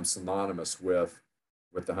 Hurricane becomes synonymous with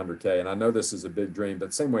the 100K. And I know this is a big dream,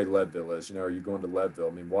 but same way Leadville is, are you going to Leadville?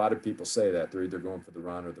 I mean, why do people say that? They're either going for the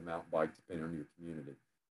run or the mountain bike, depending on your community.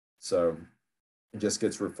 So it just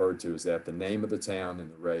gets referred to as that. The name of the town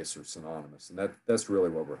and the race are synonymous. And that's really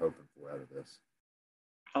what we're hoping for out of this.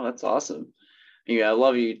 Oh, that's awesome. Yeah, I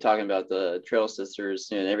love you talking about the Trail Sisters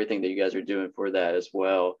and everything that you guys are doing for that as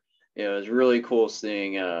well. It's really cool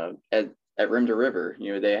seeing at Rim to River,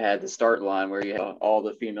 they had the start line where you have all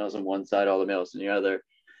the females on one side, all the males on the other.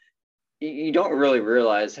 You don't really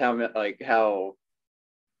realize how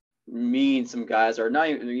mean some guys are, not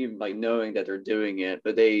even like knowing that they're doing it,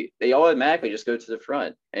 but they automatically just go to the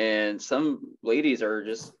front. And some ladies are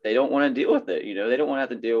just, they don't want to deal with it. They don't want to have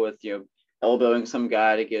to deal with, elbowing some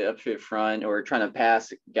guy to get up to the front or trying to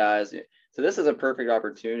pass guys. So this is a perfect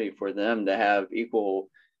opportunity for them to have equal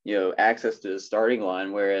access to the starting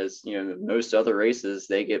line, whereas most other races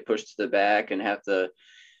they get pushed to the back and have to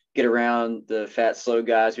get around the fat slow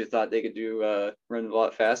guys who thought they could run a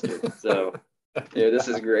lot faster. So this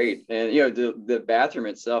is great. And the bathroom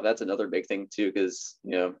itself, that's another big thing too, because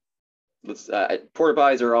porta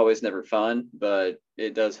potties are always never fun, but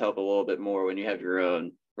it does help a little bit more when you have your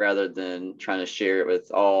own, rather than trying to share it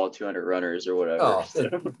with all 200 runners or whatever. Oh, So,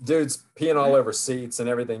 dudes peeing all over seats and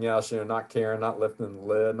everything else, not caring, not lifting the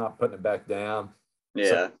lid, not putting it back down.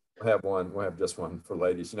 So yeah. we'll have just one for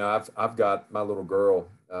ladies. I've got my little girl,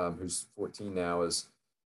 who's 14 now, is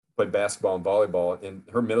played basketball and volleyball. In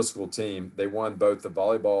her middle school team, they won both the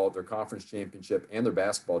volleyball, their conference championship, and their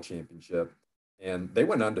basketball championship. And they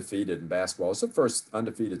went undefeated in basketball. It's the first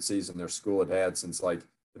undefeated season their school had had since like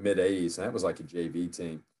the mid 80s. And that was like a JV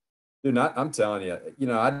team. Dude, I'm telling you,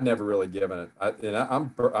 I'd never really given it.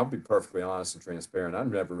 I'll be perfectly honest and transparent.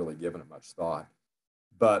 I've never really given it much thought.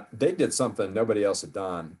 But they did something nobody else had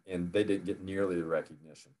done, and they didn't get nearly the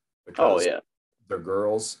recognition Oh, because yeah. they're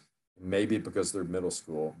girls, maybe because they're middle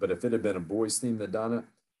school. But if it had been a boys' team that done it,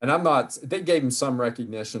 and I'm not, they gave them some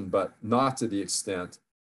recognition, but not to the extent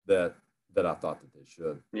that I thought that they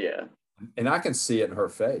should. Yeah. And I can see it in her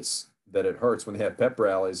face that it hurts when they have pep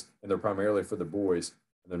rallies and they're primarily for the boys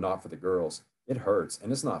and they're not for the girls. It hurts,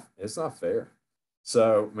 and it's not fair.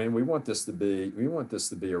 So, I mean, we want this to be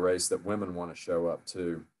a race that women want to show up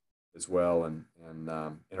to as well, and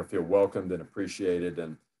feel welcomed and appreciated,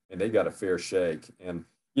 and they got a fair shake. And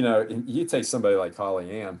you take somebody like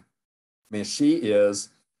Holly Ann. I mean, she is,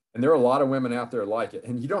 and there are a lot of women out there like it.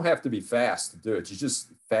 And you don't have to be fast to do it. You're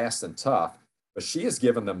just fast and tough. But she has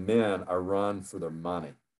given the men a run for their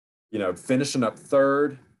money. Finishing up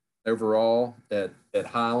third overall at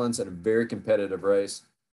Highlands in a very competitive race.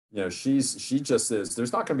 She just is.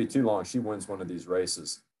 There's not going to be too long. She wins one of these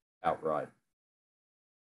races outright.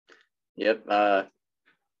 Yep.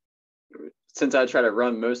 Since I try to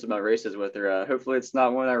run most of my races with her, hopefully it's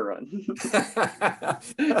not one I run.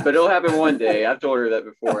 But it'll happen one day. I've told her that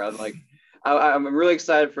before. I'm like, I'm really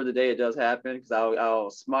excited for the day it does happen, because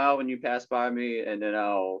I'll smile when you pass by me, and then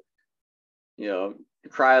I'll,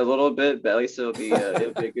 cry a little bit, but at least it'll be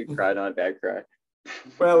a good cry, not a bad cry.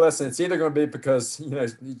 Well, listen, it's either going to be because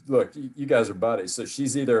look, you guys are buddies, so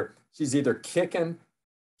she's either kicking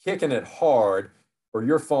it hard, or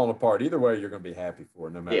you're falling apart. Either way, you're going to be happy for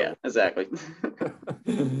it, no matter. Yeah, what. exactly.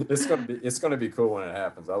 It's going to be cool when it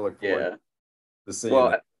happens. I look forward to seeing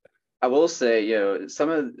it. I will say,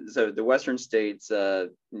 so the Western States,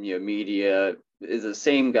 media is the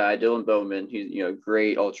same guy, Dylan Bowman, who's,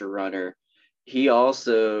 great ultra runner. He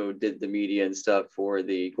also did the media and stuff for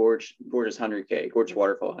the Gorgeous 100K, Gorgeous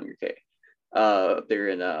Waterfall 100K, up there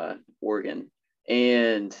in Oregon.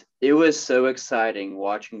 And it was so exciting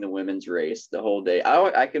watching the women's race the whole day.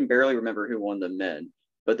 I can barely remember who won the men,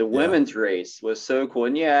 but the women's race was so cool.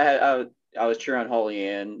 And I was cheering on Holly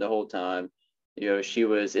Ann the whole time. She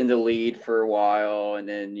was in the lead for a while, and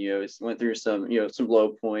then, went through some low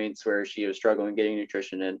points where she was struggling getting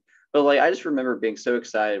nutrition in. But I just remember being so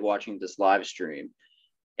excited watching this live stream.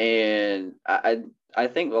 And I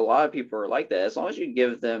think a lot of people are like that. As long as you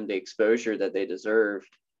give them the exposure that they deserve,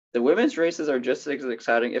 the women's races are just as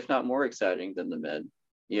exciting, if not more exciting, than the men.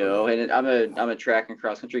 And I'm a track and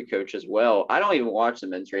cross country coach as well. I don't even watch the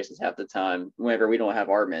men's races half the time whenever we don't have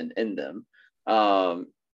our men in them.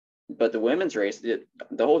 But the women's race, the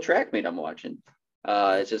whole track meet I'm watching,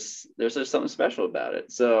 it's just, there's just something special about it.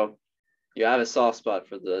 So I have a soft spot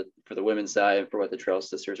for the women's side and for what the Trail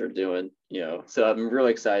Sisters are doing. So I'm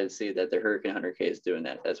really excited to see that the Hurricane 100K is doing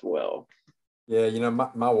that as well. Yeah,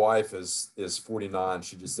 my wife is 49.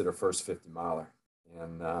 She just did her first 50 miler,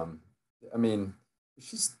 and I mean,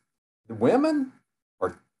 the women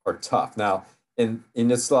are tough now. And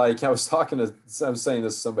it's like I was saying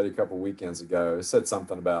this to somebody a couple of weekends ago. I said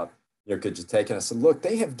something about, could you take it? I said, look,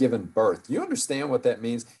 they have given birth. You understand what that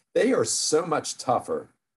means? They are so much tougher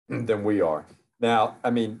than we are. Now, I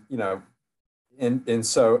mean, and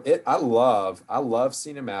so I love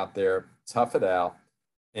seeing them out there, tough it out,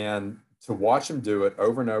 and to watch them do it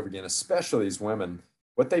over and over again, especially these women,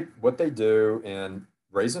 what they do in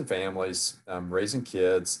raising families, raising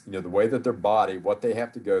kids, the way that their body, what they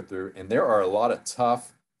have to go through. And there are a lot of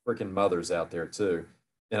tough freaking mothers out there too.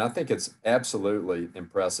 And I think it's absolutely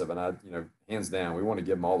impressive. And hands down, we want to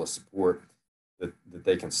give them all the support that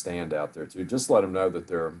they can stand out there too. Just let them know that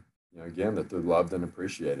they're, again, that they're loved and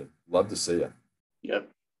appreciated. Love to see it. Yep.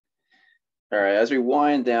 All right. As we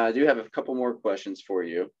wind down, I do have a couple more questions for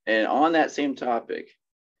you. And on that same topic,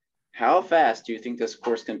 how fast do you think this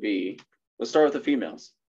course can be? Let's start with the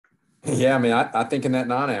females. Yeah, I mean, I think in that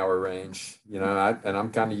 9-hour range,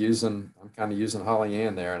 I'm kind of using Holly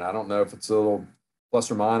Ann there, and I don't know if it's a little plus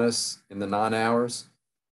or minus in the 9 hours.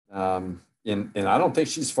 And I don't think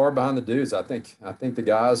she's far behind the dudes. I think the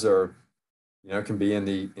guys are, can be in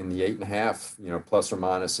the 8.5, plus or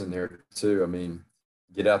minus in there too. I mean,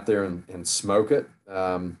 get out there and smoke it.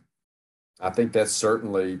 I think that's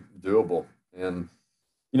certainly doable. And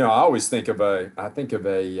I always think of a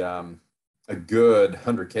good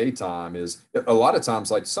 100K time is a lot of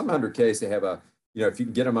times, like some 100Ks, they have if you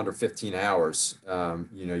can get them under 15 hours,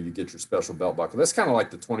 you get your special belt buckle. That's kind of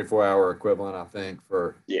like the 24-hour equivalent, I think,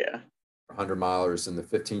 for Yeah. 100 milers in the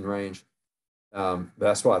 15 range.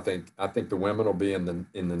 That's why I think the women will be in the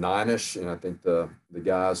nine-ish, and I think the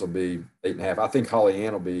guys will be 8.5. I think Holly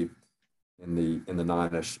Ann will be in the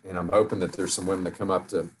nine-ish, and I'm hoping that there's some women that come up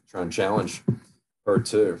to try and challenge her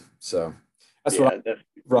too. So that's what Yeah. I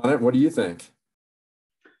run it. What do you think?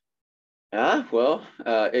 Well,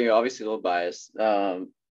 obviously a little biased. But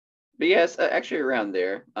yes, actually around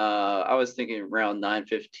there. I was thinking around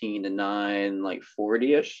 9:15 to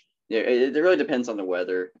 9:40-ish. Yeah, it really depends on the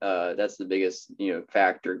weather. That's the biggest,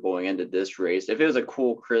 factor going into this race. If it was a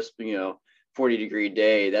cool, crisp, 40-degree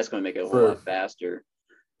day, that's going to make it a whole True. lot faster.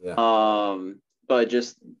 Yeah. But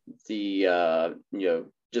just the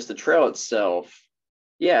just the trail itself,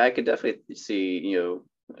 yeah, I could definitely see,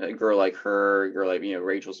 a girl like her, a girl like,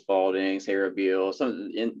 Rachel Spalding, Sarah Beal,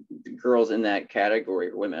 girls in that category,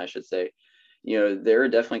 women, I should say, they're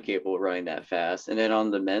definitely capable of running that fast. And then on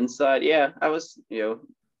the men's side, yeah, I'm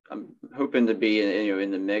hoping to be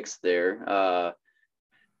in the mix there.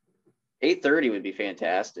 8:30 would be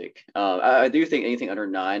fantastic. I do think anything under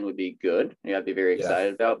 9 would be good. Yeah, I'd be very Yeah.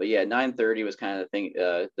 excited about. But yeah, 9:30 was kind of the thing,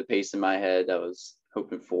 the pace in my head I was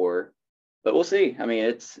hoping for. But we'll see. I mean,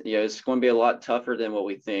 it's going to be a lot tougher than what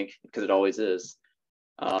we think because it always is.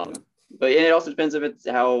 Yeah. But it also depends if it's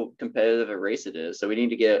how competitive a race it is. So we need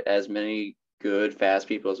to get as many good, fast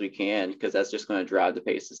people as we can because that's just going to drive the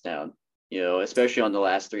paces down. Especially on the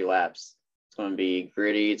last 3 laps. It's going to be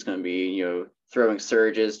gritty. It's going to be throwing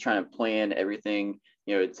surges, trying to plan everything.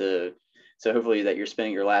 To so hopefully that you're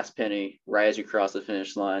spending your last penny right as you cross the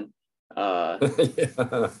finish line. Yeah. It's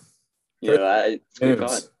gonna be fun.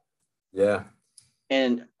 Games. Yeah.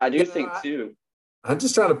 And I do You know, think too. I'm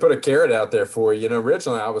just trying to put a carrot out there for you.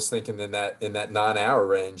 Originally I was thinking in that 9 hour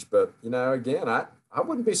range, but again, I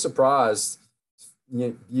wouldn't be surprised.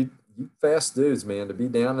 You fast dudes, man, to be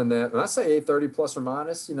down in that. When I say 8:30 plus or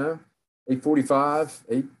minus, 8:45,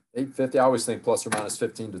 8:50. I always think plus or minus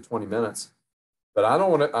 15 to 20 minutes. But I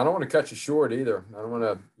don't want to cut you short either. I don't want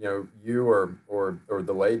to, you or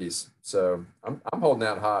the ladies. So I'm holding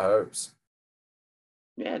out high hopes.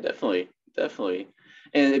 Yeah, definitely, definitely.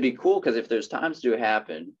 And it'd be cool because if there's times to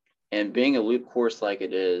happen, and being a loop course like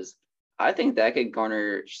it is, I think that could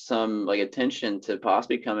garner some like attention to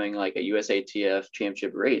possibly becoming like a USATF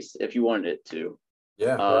championship race if you wanted it to.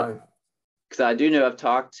 Yeah, Uh, right. because I do know I've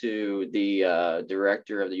talked to the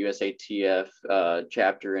director of the USATF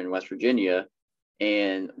chapter in West Virginia,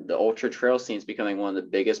 and the ultra trail scene is becoming one of the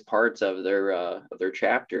biggest parts of their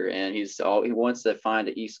chapter. And he wants to find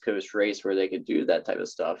an East Coast race where they could do that type of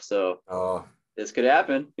stuff. So Oh, this could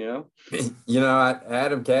happen,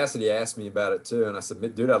 Adam Cassidy asked me about it too, and I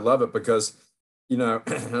said, "Dude, I love it because, I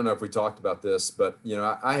don't know if we talked about this, but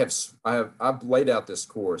I've laid out this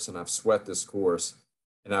course and I've sweat this course,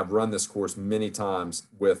 and I've run this course many times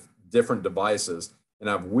with different devices, and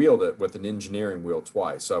I've wheeled it with an engineering wheel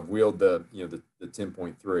twice. So I've wheeled the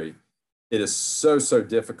 10.3. It is so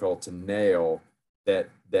difficult to nail that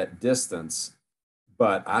distance,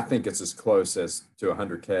 but I think it's as close as to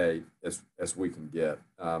 100K as we can get.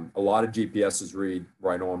 A lot of GPSs read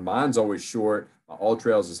right on. Mine's always short. My All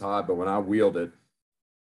Trails is high, but when I wheeled it,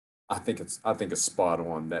 I think it's spot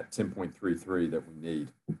on that 10.33 that we need.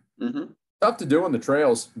 Mm-hmm. Tough to do on the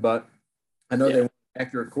trails, but I know they Yeah. want an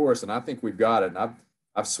accurate course, and I think we've got it. And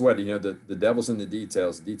I've sweated. The devil's in the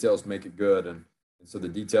details. The details make it good, and so the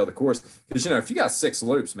detail of the course. Because if you got 6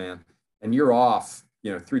 loops, man, and you're off,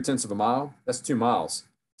 3/10 of a mile, that's 2 miles.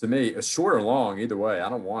 To me, it's short or long, either way. I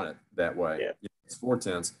don't want it that way. Yeah. It's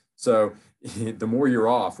 4/10. So the more you're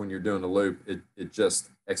off when you're doing the loop, it just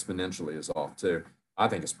exponentially is off too. I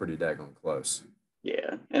think it's pretty daggone close.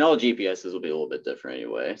 Yeah. And all GPSs will be a little bit different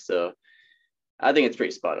anyway. So I think it's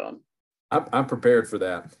pretty spot on. I'm prepared for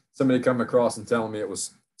that. Somebody coming across and telling me it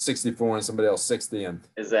was 64 and somebody else 60, and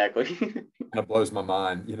Exactly. kind of blows my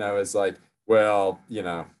mind. It's like, well,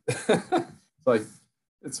 it's like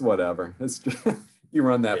it's whatever. It's just, you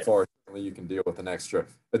run that Yeah. far, certainly you can deal with an extra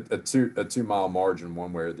a 2 mile margin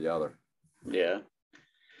one way or the other. Yeah.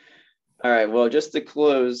 All right. Well, just to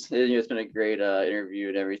close, it's been a great interview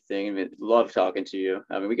and everything. I mean, love talking to you.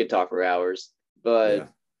 I mean, we could talk for hours, but Yeah,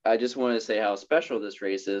 I just want to say how special this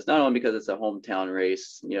race is, not only because it's a hometown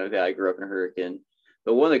race, that I grew up in Hurricane,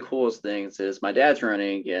 but one of the coolest things is my dad's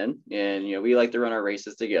running again, and, we like to run our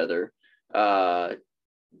races together. Uh,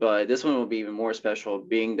 but this one will be even more special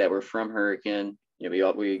being that we're from Hurricane.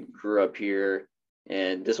 We grew up here.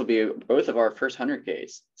 and this will be both of our first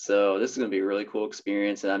 100Ks. So this is going to be a really cool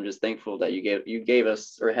experience, and I'm just thankful that you gave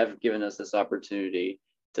us or have given us this opportunity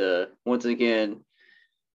to once again,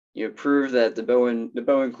 prove that the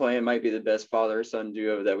Bowen clan might be the best father-son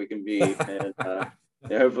duo that we can be, and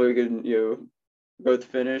hopefully we can both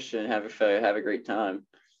finish and have a great time.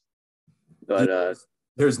 But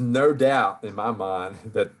there's no doubt in my mind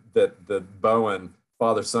that the Bowen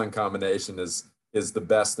father-son combination is the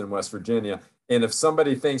best in West Virginia. And if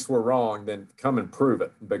somebody thinks we're wrong, then come and prove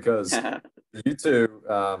it, because you two,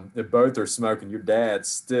 both are smoking. Your dad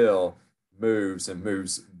still moves and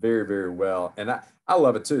moves very, very well. And I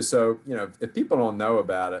love it too. So, if people don't know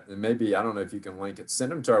about it, and maybe, I don't know if you can link it,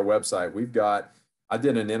 send them to our website. I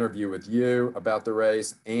did an interview with you about the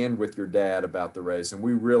race and with your dad about the race. And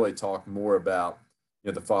we really talk more about,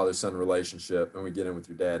 the father-son relationship when we get in with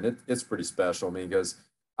your dad. And it's pretty special. I mean, because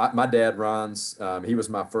my dad runs, he was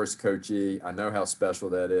my first coachee. I know how special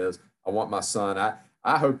that is. I want my son,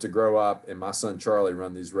 I hope to grow up and my son Charlie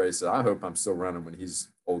run these races. I hope I'm still running when he's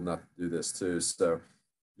old enough to do this too. So,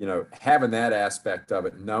 having that aspect of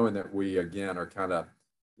it, knowing that we, again, are kind of,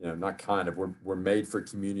 not kind of, we're made for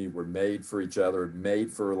community, we're made for each other,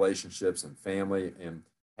 made for relationships and family, and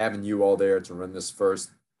having you all there to run this first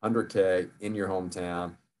 100K in your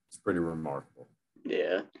hometown is pretty remarkable.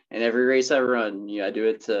 Yeah, and every race I run, I do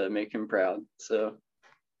it to make him proud. So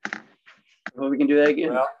I hope we can do that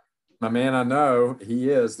again. Well, my man, I know he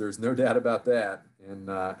is. There's no doubt about that, and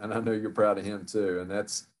I know you're proud of him too. And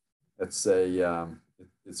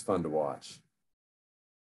it's fun to watch.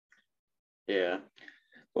 Yeah.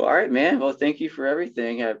 Well, all right, man. Well, thank you for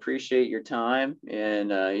everything. I appreciate your time,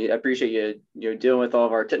 and I appreciate you dealing with all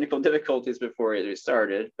of our technical difficulties before we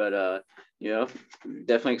started. But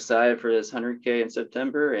definitely excited for this 100K in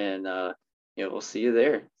September, and we'll see you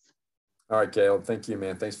there. All right, Caleb. Thank you,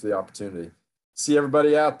 man. Thanks for the opportunity. See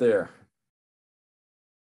everybody out there.